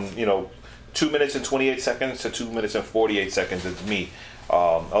from, 2 minutes and 28 seconds to 2 minutes and 48 seconds. It's me.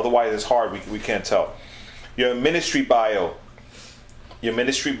 Otherwise, it's hard. We can't tell. Your ministry bio.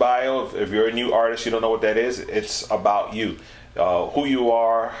 If you're a new artist, you don't know what that is. It's about you. Who you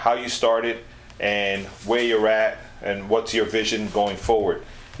are, how you started, and where you're at, and what's your vision going forward.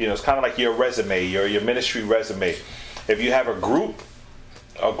 It's kind of like your resume, your ministry resume. If you have a group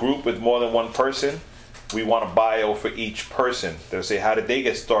with more than one person, we want a bio for each person. They'll say, how did they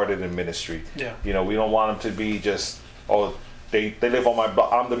get started in ministry? Yeah. We don't want them to be just, they live on my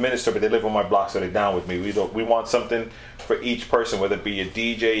block. I'm the minister, but they live on my block, so they're down with me. We want something for each person, whether it be your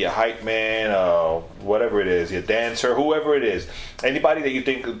DJ, your hype man, whatever it is, your dancer, whoever it is. Anybody that you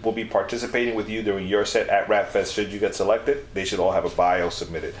think will be participating with you during your set at RapFest, should you get selected, they should all have a bio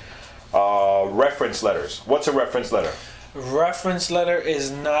submitted. Reference letters. What's a reference letter? Reference letter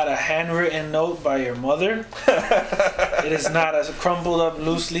is not a handwritten note by your mother. It is not a crumpled up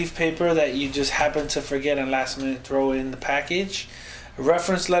loose leaf paper that you just happen to forget and last minute throw in the package. A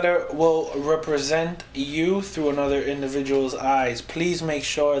reference letter will represent you through another individual's eyes. Please make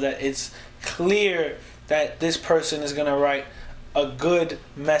sure that it's clear that this person is going to write a good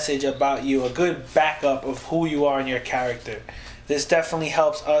message about you, a good backup of who you are and your character. This definitely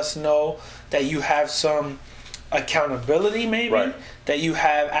helps us know that you have some accountability, maybe, right. That you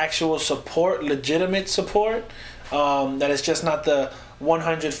have actual support, legitimate support, that it's just not the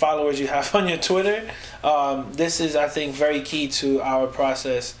 100 followers you have on your Twitter. This is, I think, very key to our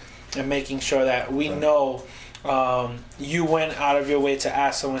process and making sure that we know you went out of your way to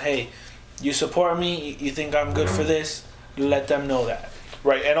ask someone, hey, you support me, you think I'm good for this, let them know that.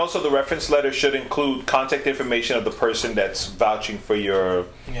 Right, and also the reference letter should include contact information of the person that's vouching for your,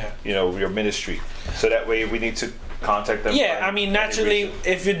 your ministry. So that way, we need to contact them. Yeah, I mean, naturally,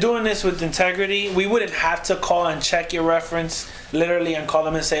 if you're doing this with integrity, we wouldn't have to call and check your reference literally and call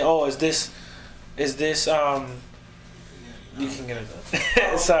them and say, "Oh, is this?" You can get it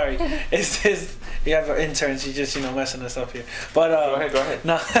done. Sorry, is this? You have an intern. She's just messing us up here. But go ahead.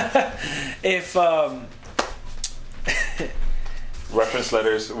 No, if reference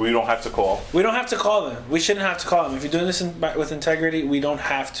letters, we don't have to call. We don't have to call them. We shouldn't have to call them. If you're doing this with integrity, we don't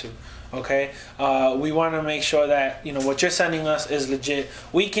have to. Okay? We want to make sure that, what you're sending us is legit.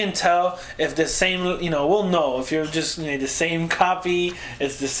 We can tell if the same, we'll know if you're just the same copy,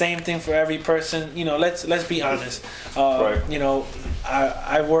 it's the same thing for every person. Let's be honest. Right.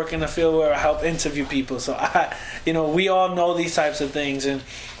 I work in a field where I help interview people. So, we all know these types of things. And,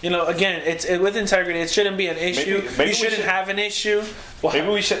 again, it's with integrity, it shouldn't be an issue. Maybe you shouldn't have an issue. Maybe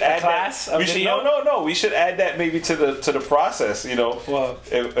we should add class, that. No. We should add that maybe to the process. Well,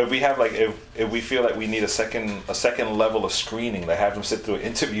 if we have if we feel like we need a second level of screening, like have them sit through an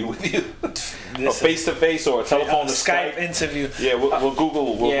interview with you, a face to face or a telephone to Skype interview. Yeah, we'll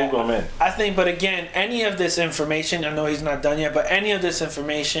Google them in. I think, but again, any of this information, I know he's not done yet, but any of this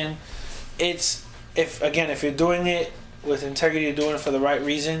information, if you're doing it with integrity, you're doing it for the right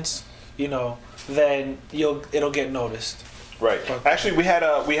reasons, then it'll get noticed. Right. Actually, we had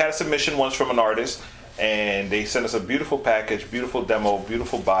a submission once from an artist, and they sent us a beautiful package, beautiful demo,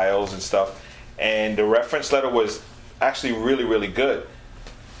 beautiful bios and stuff. And the reference letter was actually really, really good.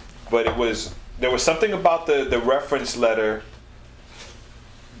 But there was something about the reference letter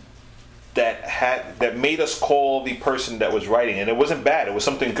that made us call the person that was writing, and it wasn't bad. It was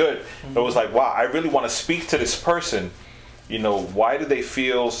something good. Mm-hmm. It was like, wow, I really want to speak to this person. Why do they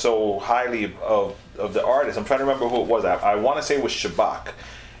feel so highly of the artist? I'm trying to remember who it was. I want to say it was Shabak.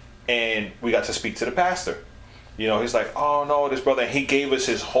 And we got to speak to the pastor. He's like, oh no, this brother. And he gave us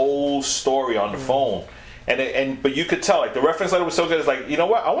his whole story on the phone. But you could tell, like, the reference letter was so good. It's like, you know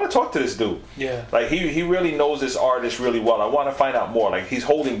what? I want to talk to this dude. Yeah. Like, he really knows this artist really well. I want to find out more. Like, he's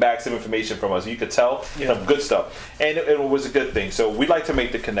holding back some information from us. You could tell some good stuff. And it was a good thing. So we like to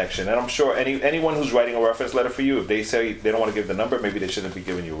make the connection. And I'm sure anyone who's writing a reference letter for you, if they say they don't want to give the number, maybe they shouldn't be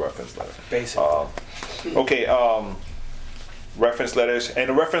giving you a reference letter. Basically. Okay. Reference letters. And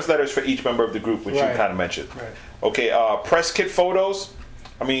the reference letters for each member of the group, which you kind of mentioned. Right. Okay. Press kit photos.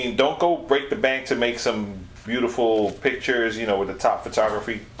 I mean, don't go break the bank to make some beautiful pictures, with the top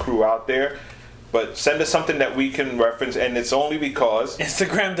photography crew out there. But send us something that we can reference, and it's only because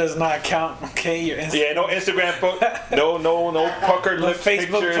Instagram does not count. Okay, your Instagram. Yeah, no Instagram, no puckered lip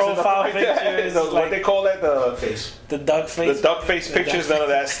Facebook pictures, profile like pictures. What they call that, the duck face. The duck face pictures, none of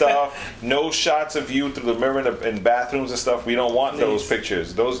that stuff. No shots of you through the mirror in bathrooms and stuff. We don't want those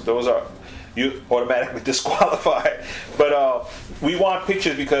pictures. Those are. You automatically disqualified. But we want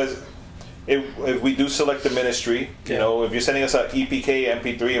pictures because if we do select the ministry, if you're sending us an EPK,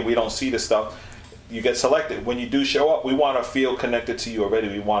 MP3, and we don't see the stuff, you get selected. When you do show up, we want to feel connected to you already.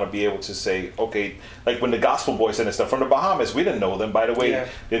 We want to be able to say, okay, like when the Gospel Boys sent us stuff from the Bahamas, we didn't know them. By the way,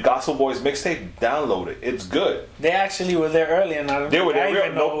 the Gospel Boys mixtape, download it. It's good. They actually were there early, and I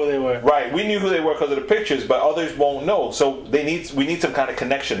didn't know who they were. Right, we knew who they were because of the pictures, but others won't know. So we need some kind of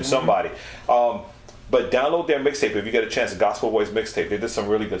connection, somebody. But download their mixtape if you get a chance. The Gospel Boys mixtape. They did some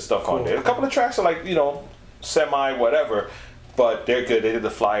really good stuff on there. A couple of tracks are like semi whatever. But they're good. They did the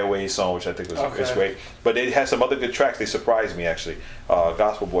Fly Away song, which I think was great. But they had some other good tracks. They surprised me, actually.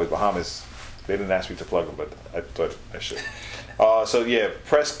 Gospel Boys Bahamas, They didn't ask me to plug them, but I thought I should. So yeah,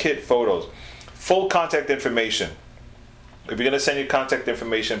 press kit photos, full contact information. If you're gonna send your contact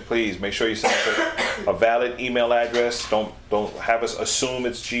information, please make sure you send us a valid email address. Don't have us assume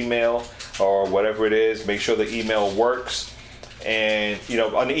it's Gmail or whatever it is. Make sure the email works, and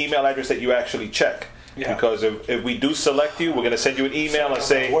on the email address that you actually check. Yeah. Because if we do select you, we're gonna send you an email and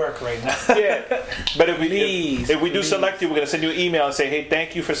say work right now. Yeah, but if we do select you, we're gonna send you an email and say, hey,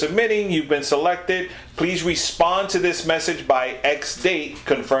 thank you for submitting. You've been selected. Please respond to this message by X date,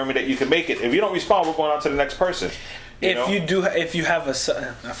 confirming that you can make it. If you don't respond, we're going on to the next person. If you have I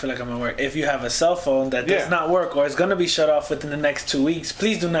feel like I'm at work. If you have a cell phone that does not work or is going to be shut off within the next 2 weeks,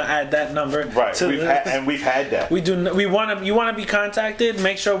 please do not add that number. Right, we've had that. You want to be contacted.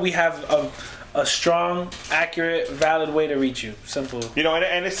 Make sure we have a strong, accurate, valid way to reach you. Simple.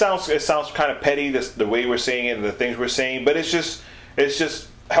 And it sounds kind of petty, the way we're saying it and the things we're saying, but it's just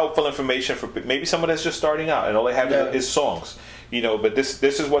helpful information for maybe someone that's just starting out and all they have is songs. But this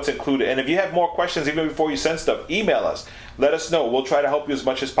is what's included. And if you have more questions, even before you send stuff, email us. Let us know. We'll try to help you as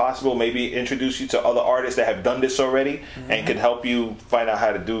much as possible. Maybe introduce you to other artists that have done this already and can help you find out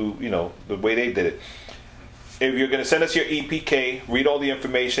how to do, the way they did it. If you're going to send us your EPK, read all the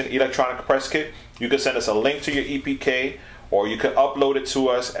information, electronic press kit, you can send us a link to your EPK, or you can upload it to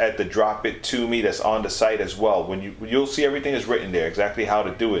us at the Drop It To Me that's on the site as well. When you'll see everything is written there, exactly how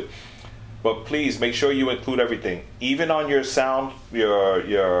to do it. But please make sure you include everything. Even on your sound,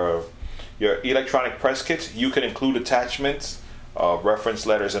 your electronic press kits, you can include attachments, reference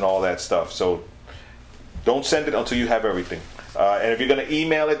letters, and all that stuff. So don't send it until you have everything. And if you're going to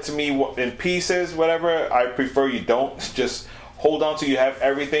email it to me in pieces, whatever, I prefer you don't. Just hold on till you have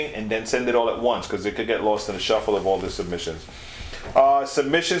everything and then send it all at once, because it could get lost in the shuffle of all the submissions.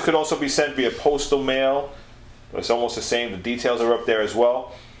 Submissions could also be sent via postal mail. It's almost the same. The details are up there as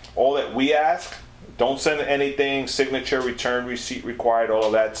well. All that we ask, don't send anything, signature, return, receipt required, all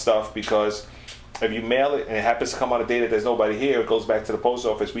of that stuff, because if you mail it and it happens to come on a day that there's nobody here, it goes back to the post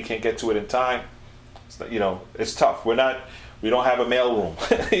office, we can't get to it in time. It's tough. We don't have a mail room.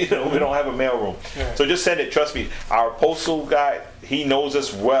 We don't have a mail room. Right. So just send it. Trust me, our postal guy, he knows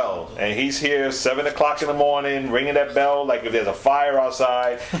us well, and he's here 7 o'clock in the morning, ringing that bell like if there's a fire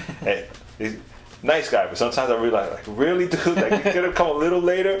outside. And he's nice guy, but sometimes I realize, like, really, dude, like, you could have come a little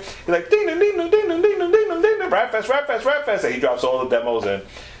later. He's like, ding ding ding ding ding ding ding ding ding, rap fest, and he drops all the demos in.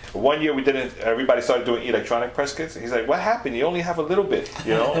 One year everybody started doing electronic press kits. He's like, what happened? You only have a little bit,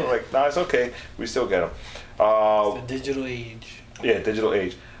 Like, no, it's okay. We still get them. It's the digital age. Yeah, digital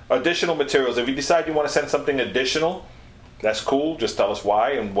age. Additional materials. If you decide you want to send something additional, that's cool. Just tell us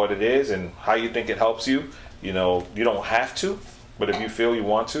why and what it is and how you think it helps you. You don't have to, but if you feel you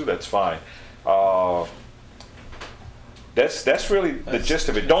want to, that's fine. That's really the gist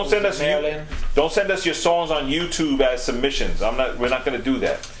of it. Don't send us your songs on YouTube as submissions. We're not going to do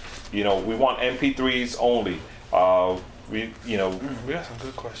that. We want MP3s only. We got some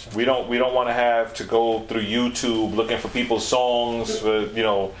good questions. We don't want to have to go through YouTube looking for people's songs,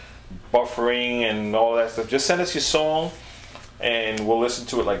 buffering and all that stuff. Just send us your song, and we'll listen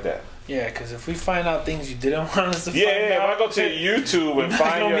to it like that. Yeah, because if we find out things you didn't want us to find out, if I go to YouTube and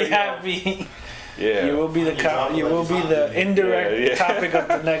find you're not gonna be happy. Yeah, you will be the indirect topic of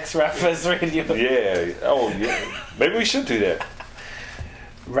the next Rap Fest Radio. Yeah. Oh yeah. Maybe we should do that.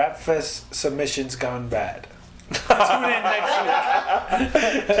 Rap Fest submissions gone bad. Tune in next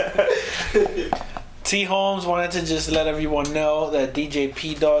week. T. Holmes wanted to just let everyone know that DJ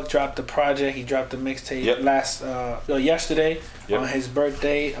P Dog dropped the project. He dropped the mixtape yesterday on his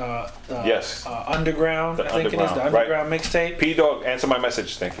birthday. Underground, I think it is the Underground mixtape. P Dog, answer my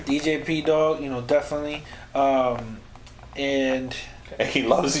message. Thank you. DJ P Dog, definitely, and he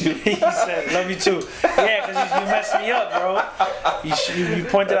loves you. He said, "Love you too." Yeah, because you messed me up, bro. You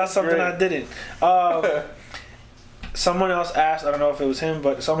pointed out something I didn't. Someone else asked, I don't know if it was him,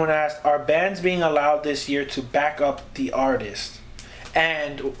 but someone asked, are bands being allowed this year to back up the artist?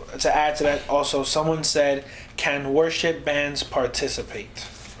 And to add to that, also, someone said, can worship bands participate?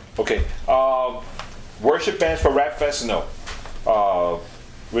 Okay. Worship bands for Rap Fest? No.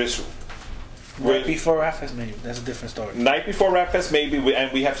 Night before Rap Fest, maybe. That's a different story. Night before Rap Fest, maybe, and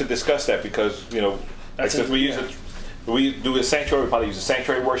we have to discuss that because, we do a Sanctuary, we probably use a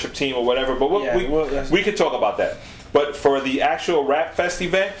Sanctuary worship team or whatever, but we could talk about that. But for the actual Rap Fest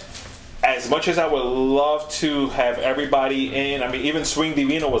event, as much as I would love to have everybody in, even Swing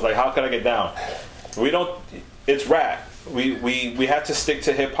Divino was like, how could I get down? It's rap. We have to stick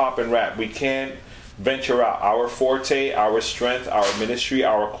to hip hop and rap. We can't venture out. Our forte, our strength, our ministry,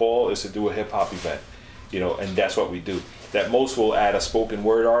 our call is to do a hip hop event, and that's what we do. that most will add a spoken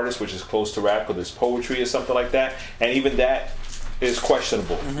word artist, which is close to rap because it's poetry or something like that. And even that is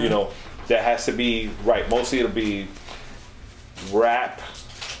questionable. You know, that has to be right. Mostly it'll be rap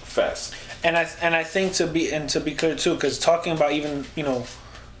fest. And I think to be clear too, because talking about even, you know,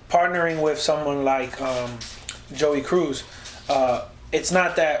 partnering with someone like Joey Cruz, it's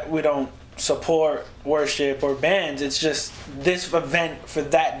not that we don't support worship or bands. It's just this event for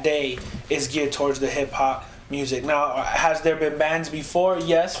that day is geared towards the hip hop music. Now, has there been bands before?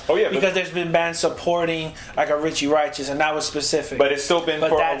 Yes. Oh yeah, because there's been bands supporting like a Richie Righteous, and that was specific. But it's still been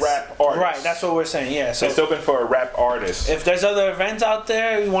for a rap artist. Right. That's what we're saying. Yeah. So it's still been for a rap artist. If there's other events out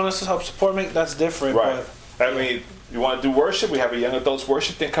there you want us to help support, that's different. Right. But, I mean, you want to do worship? We have a young adults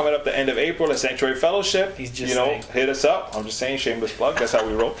worship thing coming up the end of April at Sanctuary Fellowship. He's just hit us up. I'm just saying, shameless plug. That's how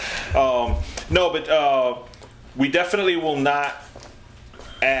we roll. We definitely will not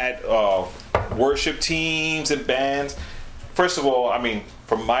add worship teams and bands. First of all, I mean,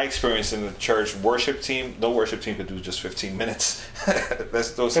 from my experience in the church, no worship team could do just 15 minutes.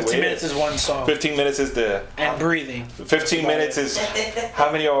 15 minutes is one song. 15 minutes is and breathing. 15 minutes is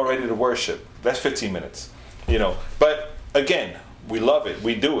how many are ready to worship. That's 15 minutes. You know, but again, we love it.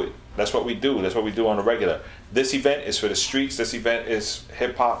 We do it. That's what we do. That's what we do on a regular. This event is for the streets. This event is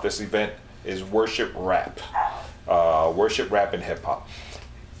hip hop. This event is worship rap. Worship rap and hip hop.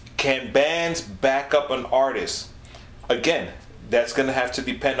 Can bands back up an artist? Again, that's going to have to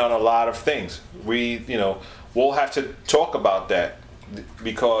depend on a lot of things. We'll have to talk about that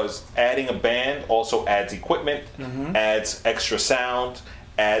because adding a band also adds equipment, adds extra sound,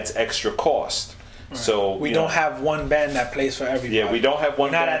 adds extra cost. Right. So we don't have one band that plays for everybody. Yeah, we don't have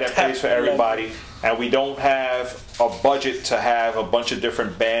one band that plays for everybody, and we don't have a budget to have a bunch of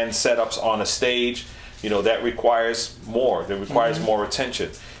different band setups on a stage. You know, that requires more. That requires more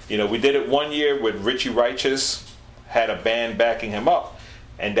attention. You know, we did it one year with Richie Righteous had a band backing him up.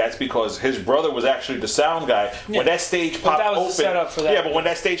 And that's because his brother was actually the sound guy. Yeah. When that stage popped open, but when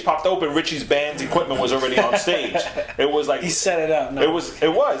that stage popped open, Richie's band's equipment was already on stage. It was like he set it up. No. It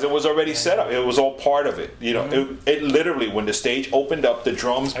was already set up. It was all part of it. You know, it literally when the stage opened up, the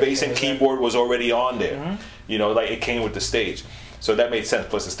drums, bass, and keyboard was already on there. You know, like it came with the stage, so that made sense.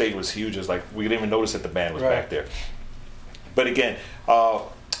 Plus the stage was huge. It was like we didn't even notice that the band was back there. But again,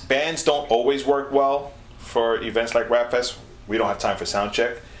 bands don't always work well for events like Rap Fest. We don't have time for sound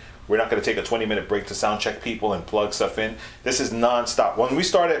check. We're not going to take a 20-minute break to sound check people and plug stuff in. This is nonstop. When we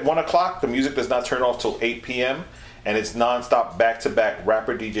start at 1 o'clock, the music does not turn off till 8 p.m. And it's nonstop, back-to-back,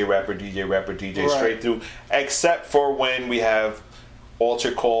 rapper, DJ, straight through, except for when we have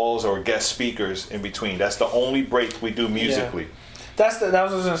altar calls or guest speakers in between. That's the only break we do musically. Yeah. That was what I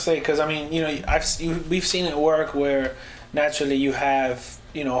was going to say, because, I mean, you know, we've seen it work where naturally you have,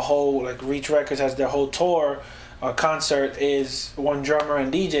 you know, a whole, like Reach Records has their whole tour. A concert is one drummer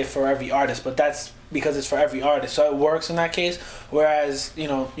and DJ for every artist, but that's because it's for every artist, so it works in that case. Whereas, you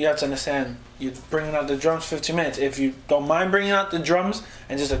know, you have to understand, you're bringing out the drums 15 minutes. If you don't mind bringing out the drums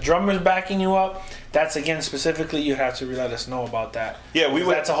and just the drummers backing you up, that's again specifically you have to let us know about that. Yeah,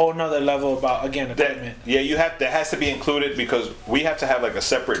 that's a whole nother level about equipment. That has to be included because we have to have like a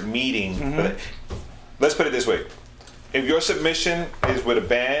separate meeting. Let's put it this way: if your submission is with a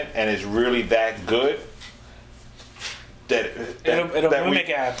band and is really that good. It'll make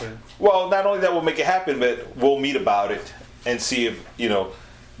it happen. Well, not only that will make it happen, but we'll meet about it and see if, you know,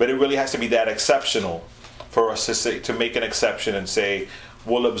 but it really has to be that exceptional for us to make an exception and say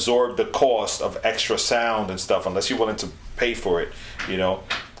we'll absorb the cost of extra sound and stuff unless you're willing to pay for it, you know,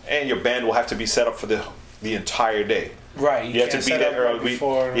 and your band will have to be set up for the entire day. Right, you have to be there early.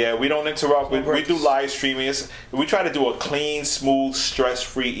 We don't interrupt. We do live streaming. We try to do a clean, smooth,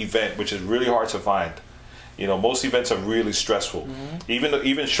 stress-free event, which is really hard to find. You know, most events are really stressful.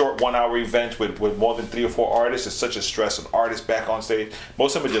 Even short 1 hour events with more than 3 or 4 artists is such a stress. An artist back on stage,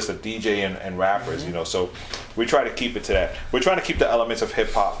 most of them are just a DJ and rappers. You know, so we try to keep it to that. We're trying to keep the elements of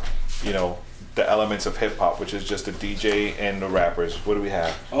hip hop. You know, the elements of hip hop, which is just the DJ and the rappers. What do we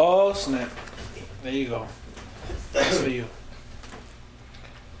have? Oh snap! There you go. That's for you.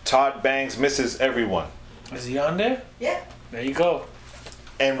 Todd Bangs misses everyone. Is he on there? Yeah. There you go.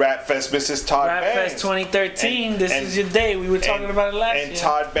 And Rap Fest Mrs. Todd Bangs. Rap Fest 2013, this is your day. We were talking about it last year. And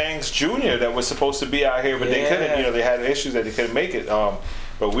Todd Bangs Jr. that was supposed to be out here, but they couldn't. You know, they had issues that they couldn't make it.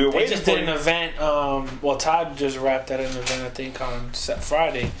 But we were waiting for They just did an event. Well, Todd just wrapped at an event, I think, on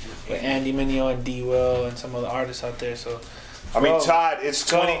Friday with Andy Mineo and D. Will and some other artists out there. So, I mean, Todd, it's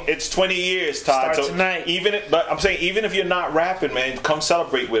 20 years, Todd. Start tonight. But I'm saying, even if you're not rapping, man, come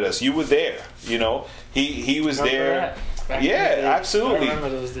celebrate with us. You were there. You know, he was there. That? Yeah, absolutely. I remember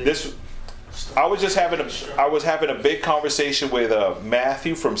those days. I was having a big conversation with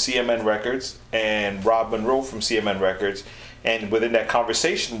Matthew from CMN Records and Rob Monroe from CMN Records, and within that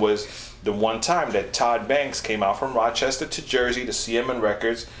conversation was the one time that Todd Banks came out from Rochester to Jersey to CMN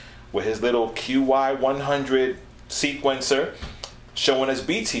Records with his little QY100 sequencer, showing us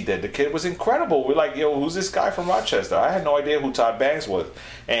beats he did. The kid was incredible. We're like, yo, who's this guy from Rochester? I had no idea who Todd Banks was.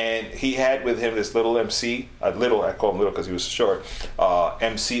 And he had with him this little MC, I call him little because he was short,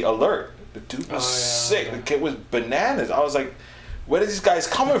 MC Alert. The dude was sick. Okay. The kid was bananas. I was like, where are these guys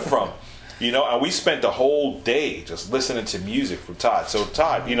coming from? You know, and we spent the whole day just listening to music from Todd. So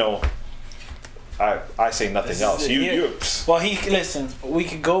Todd, you know, I say nothing else. Well, listen, we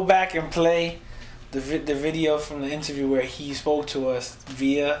could go back and play the video from the interview where he spoke to us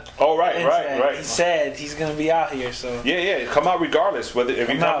via. Oh right. He said he's gonna be out here, so yeah, come out regardless whether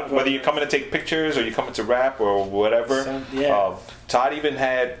you're coming to take pictures or you're coming to rap or whatever. So, Todd even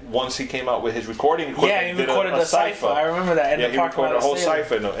had, once he came out with his recording equipment, yeah, he recorded a cipher. I remember that. He recorded a whole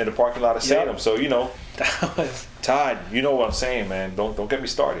cipher in the parking lot of Salem. So you know, Todd, you know what I'm saying, man. Don't get me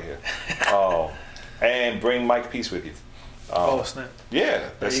started here. And bring Mike Peace with you. Snap. Yeah,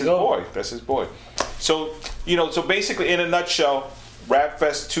 that's his boy. That's his boy. So, you know, basically in a nutshell, Rap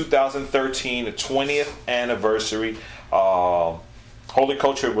Fest 2013, the 20th anniversary. Holy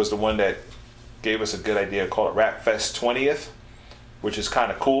Culture was the one that gave us a good idea. Call it Rap Fest 20th, which is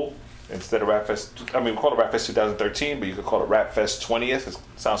kind of cool. Instead of Rap Fest, I mean, we call it Rap Fest 2013, but you could call it Rap Fest 20th. It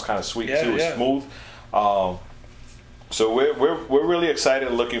sounds kind of sweet too. It's smooth. So we're really excited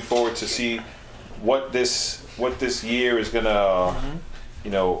and looking forward to see what this year is gonna you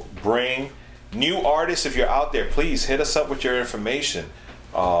know, bring. New artists, if you're out there, please hit us up with your information.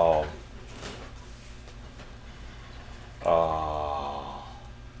 That's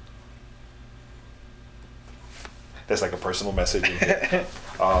like a personal message in here.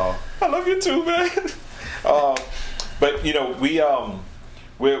 I love you too, man. But you know,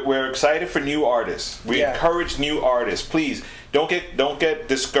 we're excited for new artists. We encourage new artists. Please don't get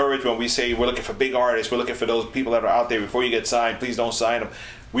discouraged when we say we're looking for big artists. We're looking for those people that are out there before you get signed. Please don't sign them.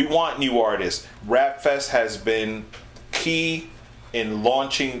 We want new artists. Rap Fest has been key in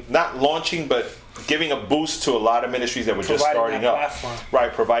but giving a boost to a lot of ministries that were just starting up. Platform.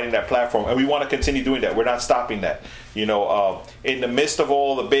 Right, providing that platform. And we want to continue doing that. We're not stopping that. You know, in the midst of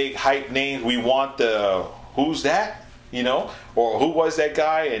all the big hype names, we want the who's that? You know, or who was that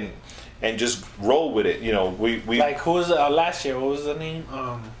guy, and just roll with it. You know, we like who was last year? What was the name?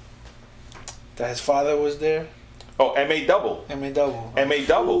 That his father was there. Oh, M.A. Ooh.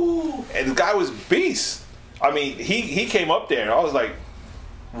 And the guy was beast. I mean, he came up there, and I was like,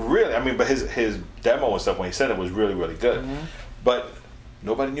 really? I mean, but his demo and stuff when he said it was really, really good. Mm-hmm. But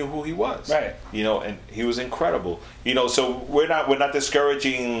nobody knew who he was. Right. You know, and he was incredible. You know, so we're not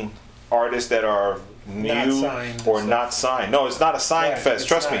discouraging artists that are new or not signed. No, it's not a signed fest.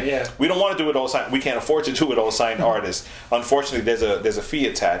 Trust me. Yeah. We don't want to do it all signed. We can't afford to do it all signed artists. Unfortunately, there's a fee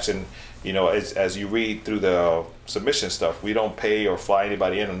attached, and you know, as you read through the submission stuff, we don't pay or fly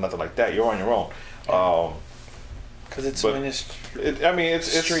anybody in or nothing like that. You're on your own. Because it's ministry.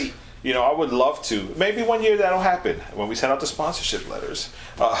 It's street. You know, I would love to. Maybe one year that'll happen when we send out the sponsorship letters.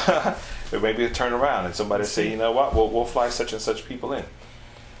 Maybe it'll turn around and somebody say, you know what, we'll fly such and such people in.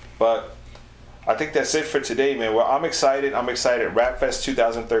 But I think that's it for today, man. Well, I'm excited. Rap Fest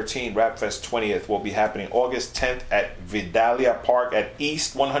 2013, Rap Fest 20th will be happening August 10th at Vidalia Park at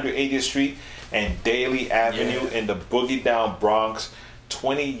East 180th Street and Daly Avenue in the Boogie Down Bronx.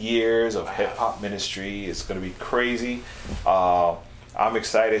 20 years of hip hop ministry. It's going to be crazy. I'm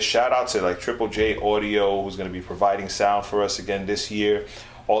excited. Shout out to like Triple J Audio, who's going to be providing sound for us again this year.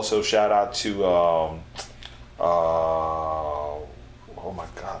 Also, shout out to oh my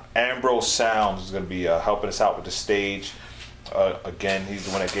God, Ambrose Sounds is going to be helping us out with the stage. Again, he's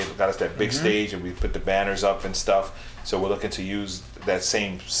the one that got us that big stage, and we put the banners up and stuff. So we're looking to use that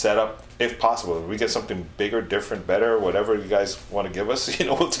same setup if possible. If we get something bigger, different, better, whatever you guys want to give us, you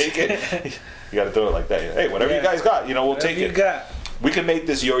know, we'll take it. You got to do it like that. Hey, whatever you guys got, you know, we'll take it. We can make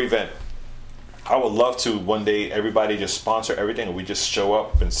this your event. I would love to one day everybody just sponsor everything, and we just show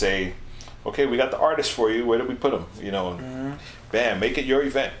up and say, okay, we got the artists for you. Where did we put them? You know, and bam, make it your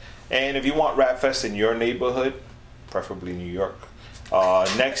event. And if you want Rap Fest in your neighborhood, preferably New York,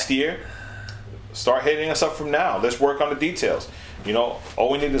 next year, start hitting us up from now. Let's work on the details. You know,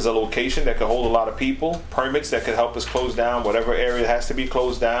 all we need is a location that could hold a lot of people, permits that could help us close down whatever area has to be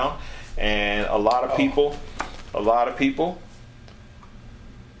closed down, and a lot of people.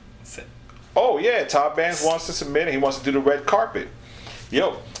 Oh yeah, Todd Banks wants to submit it. He wants to do the red carpet.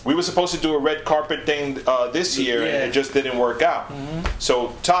 Yo, we were supposed to do a red carpet thing this year, and it just didn't work out.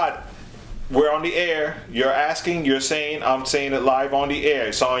 So Todd, we're on the air. You're asking, you're saying, I'm saying it live on the air.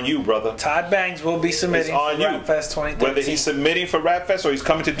 It's on you, brother. Todd Bangs will be submitting for Rap Fest 2013. Whether he's submitting for Rap Fest or he's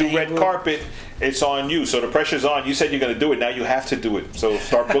coming to do red carpet, it's on you. So the pressure's on. You said you're going to do it. Now you have to do it. So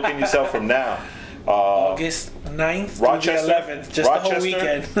start booking yourself from now. August 9th Rochester, to the 11th. Just Rochester, the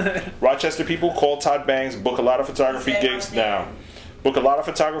whole weekend. Rochester people, call Todd Bangs. Book a lot of photography gigs now. Book a lot of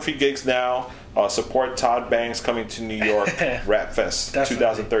photography gigs now. Support Todd Bangs coming to New York Rap Fest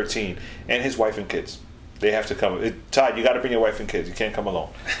 2013. And his wife and kids. They have to come. Todd, you got to bring your wife and kids. You can't come alone.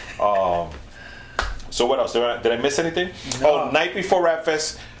 So what else? Did I miss anything? No. Oh, night before Rap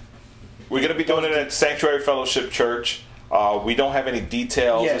Fest, we're going to be doing it at Sanctuary Fellowship Church. We don't have any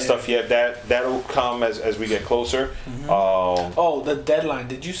details and stuff yet. That'll come as we get closer. Mm-hmm. The deadline.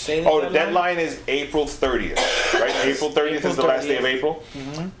 Did you say the deadline is April 30th, right? April 30th is the last day of April.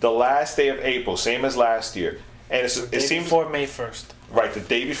 Mm-hmm. The last day of April, same as last year. And it seems before May 1st. Right, the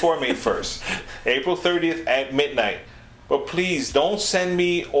day before May 1st. April 30th at midnight. But please, don't send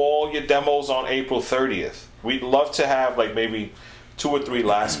me all your demos on April 30th. We'd love to have like maybe 2 or 3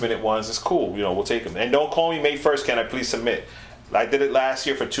 last minute ones. It's cool, we'll take them. And don't call me May 1st, can I please submit? I did it last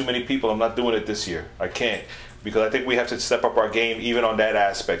year for too many people. I'm not doing it this year. I can't, because I think we have to step up our game even on that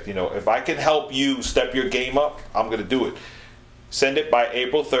aspect. If I can help you step your game up, I'm going to do it. Send it by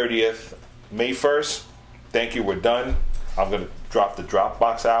April 30th. May 1st, thank you, we're done. I'm going to drop the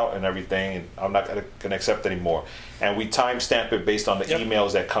Dropbox out and everything, and I'm not going to accept anymore. And we timestamp it based on the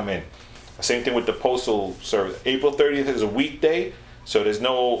emails that come in. Same thing with the postal service. April 30th is a weekday, so there's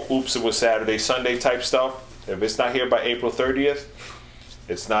no oops, it was Saturday, Sunday type stuff. If it's not here by April 30th,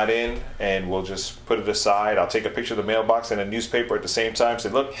 it's not in, and we'll just put it aside. I'll take a picture of the mailbox and a newspaper at the same time. Say,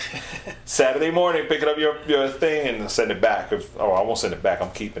 look, Saturday morning, pick it up your thing and send it back. I won't send it back.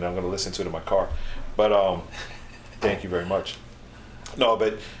 I'm keeping it. I'm going to listen to it in my car. But thank you very much. No,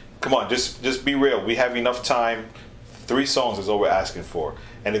 but come on, just be real. We have enough time. 3 songs is all we're asking for.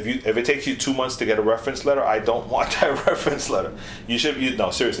 And if it takes you 2 months to get a reference letter, I don't want that reference letter.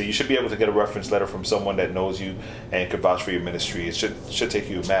 Seriously, you should be able to get a reference letter from someone that knows you and could vouch for your ministry. It should take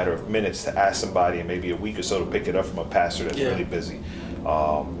you a matter of minutes to ask somebody, and maybe a week or so to pick it up from a pastor that's really busy.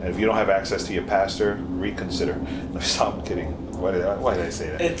 And if you don't have access to your pastor, reconsider. Stop kidding. Why did I say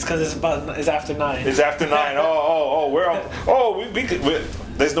that? It's because it's after 9. It's after 9.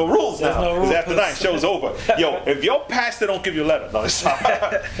 There's no rules now. No rules. It's after 9. Show's over. Yo, if your pastor don't give you a letter, no, it's not.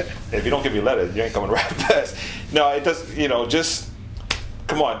 If you don't give you a letter, you ain't coming right fast. No, it does. Just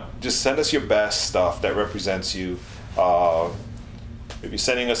come on. Just send us your best stuff that represents you. If you're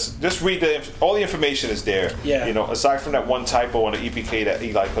sending us, just read all the information is there. Yeah. Aside from that one typo on the EPK that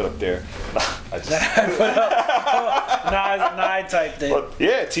Eli put up there. I typed it. But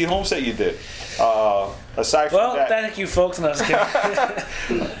yeah, T. Holmes said you did. Aside from that, thank you, folks. No,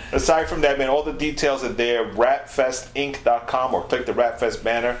 aside from that, man, all the details are there. Rapfestinc.com, or click the Rapfest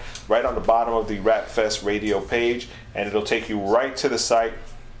banner right on the bottom of the Rapfest radio page, and it'll take you right to the site,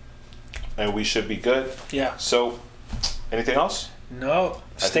 and we should be good. Yeah. So, anything else? No.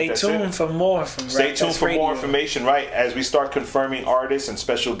 Stay tuned for more from Stay tuned for more information, right? As we start confirming artists and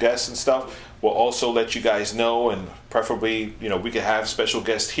special guests and stuff, we'll also let you guys know, and preferably, we could have special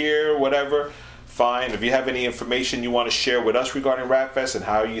guests here, whatever. Fine. If you have any information you want to share with us regarding Rap Fest and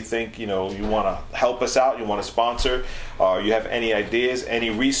how you think, you want to help us out, you want to sponsor, you have any ideas, any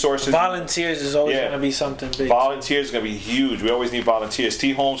resources. Volunteers is always going to be something big. Volunteers is going to be huge. We always need volunteers.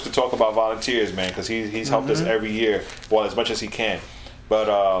 T. Holmes could talk about volunteers, man, because he's helped us every year, as much as he can.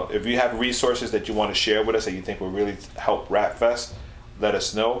 But if you have resources that you want to share with us that you think will really help Rap Fest, let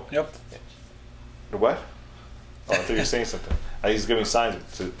us know. Yep. The what? Oh, I thought you were saying something. He's giving signs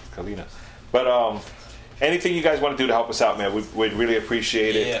to Kalina. But anything you guys want to do to help us out, man, we'd really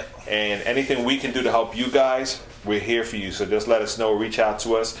appreciate it. Yeah. And anything we can do to help you guys, we're here for you. So just let us know, reach out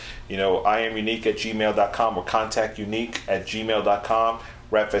to us. IamUnique@gmail.com or contactunique@gmail.com,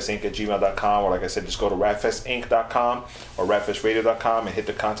 rapfestinc@gmail.com, or like I said, just go to rapfestinc.com or rapfestradio.com and hit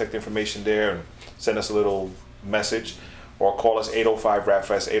the contact information there and send us a little message. Or call us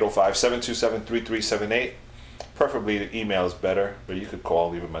 805-RAPFEST, 805-727-3378. Preferably the email is better, but you could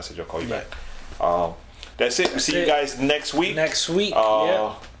call, leave a message, I'll call you back. That's it. We'll see you guys next week. Next week.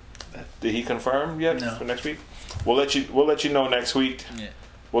 Did he confirm yet for next week? We'll let you know next week. Yeah.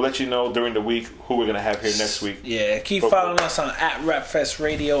 We'll let you know during the week who we're gonna have here next week. Yeah, keep following us on @RapFest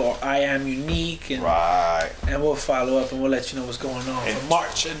Radio or I Am Unique, and we'll follow up and we'll let you know what's going on for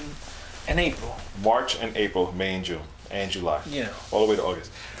March and April. March and April, May and June, and July. Yeah, all the way to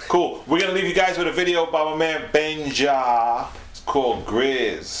August. Cool. We're gonna leave you guys with a video by my man Benja. It's called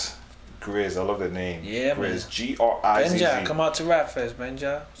Grizz. Grizz. I love that name. Yeah, Grizz. Grizz. Benja, come out to Rap Fest,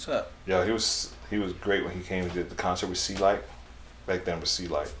 Benja. What's up? Yeah, he was great when he came and did the concert with C Light. Back then with C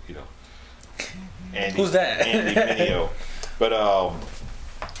Light, you know. Andy, who's that? Andy Mineo. But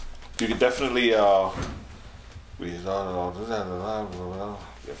you could definitely okay,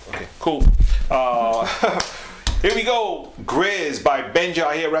 cool. Here we go. Grizz by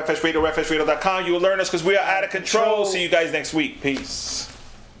Benja here at RapFest Radio, rapfestradio.com. You will learn us because we are out of control. See you guys next week. Peace.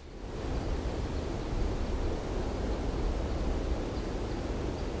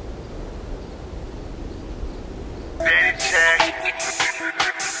 Ready, check.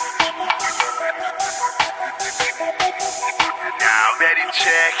 Now, ready,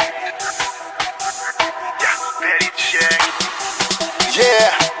 check. Yeah, ready, check.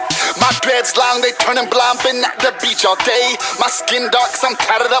 Yeah. My dreads long, they turning blind, been at the beach all day. My skin dark, I'm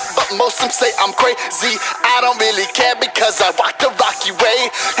tatted up, but most of them say I'm crazy. I don't really care because I walk the rocky way.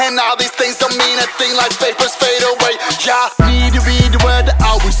 And all these things don't mean a thing, like vapors fade away. Yeah, need to read the word that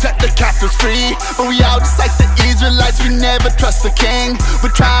always set the captives free. But we all just like the Israelites, we never trust the king. We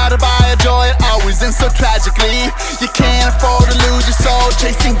try to buy a joy, it always ends so tragically. You can't afford to lose your soul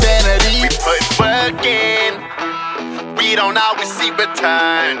chasing vanity. We put work in, we don't always see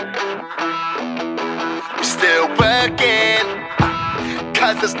return. We still working,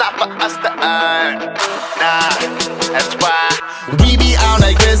 cause it's not for us to earn. Nah, that's why we be on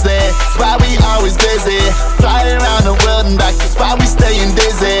like Grizzly, that's why we always busy. Flying around the world and back, that's why we staying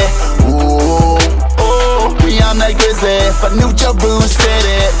dizzy. Ooh, oh, we on like Grizzly, for New Jerusalem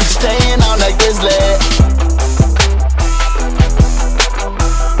City.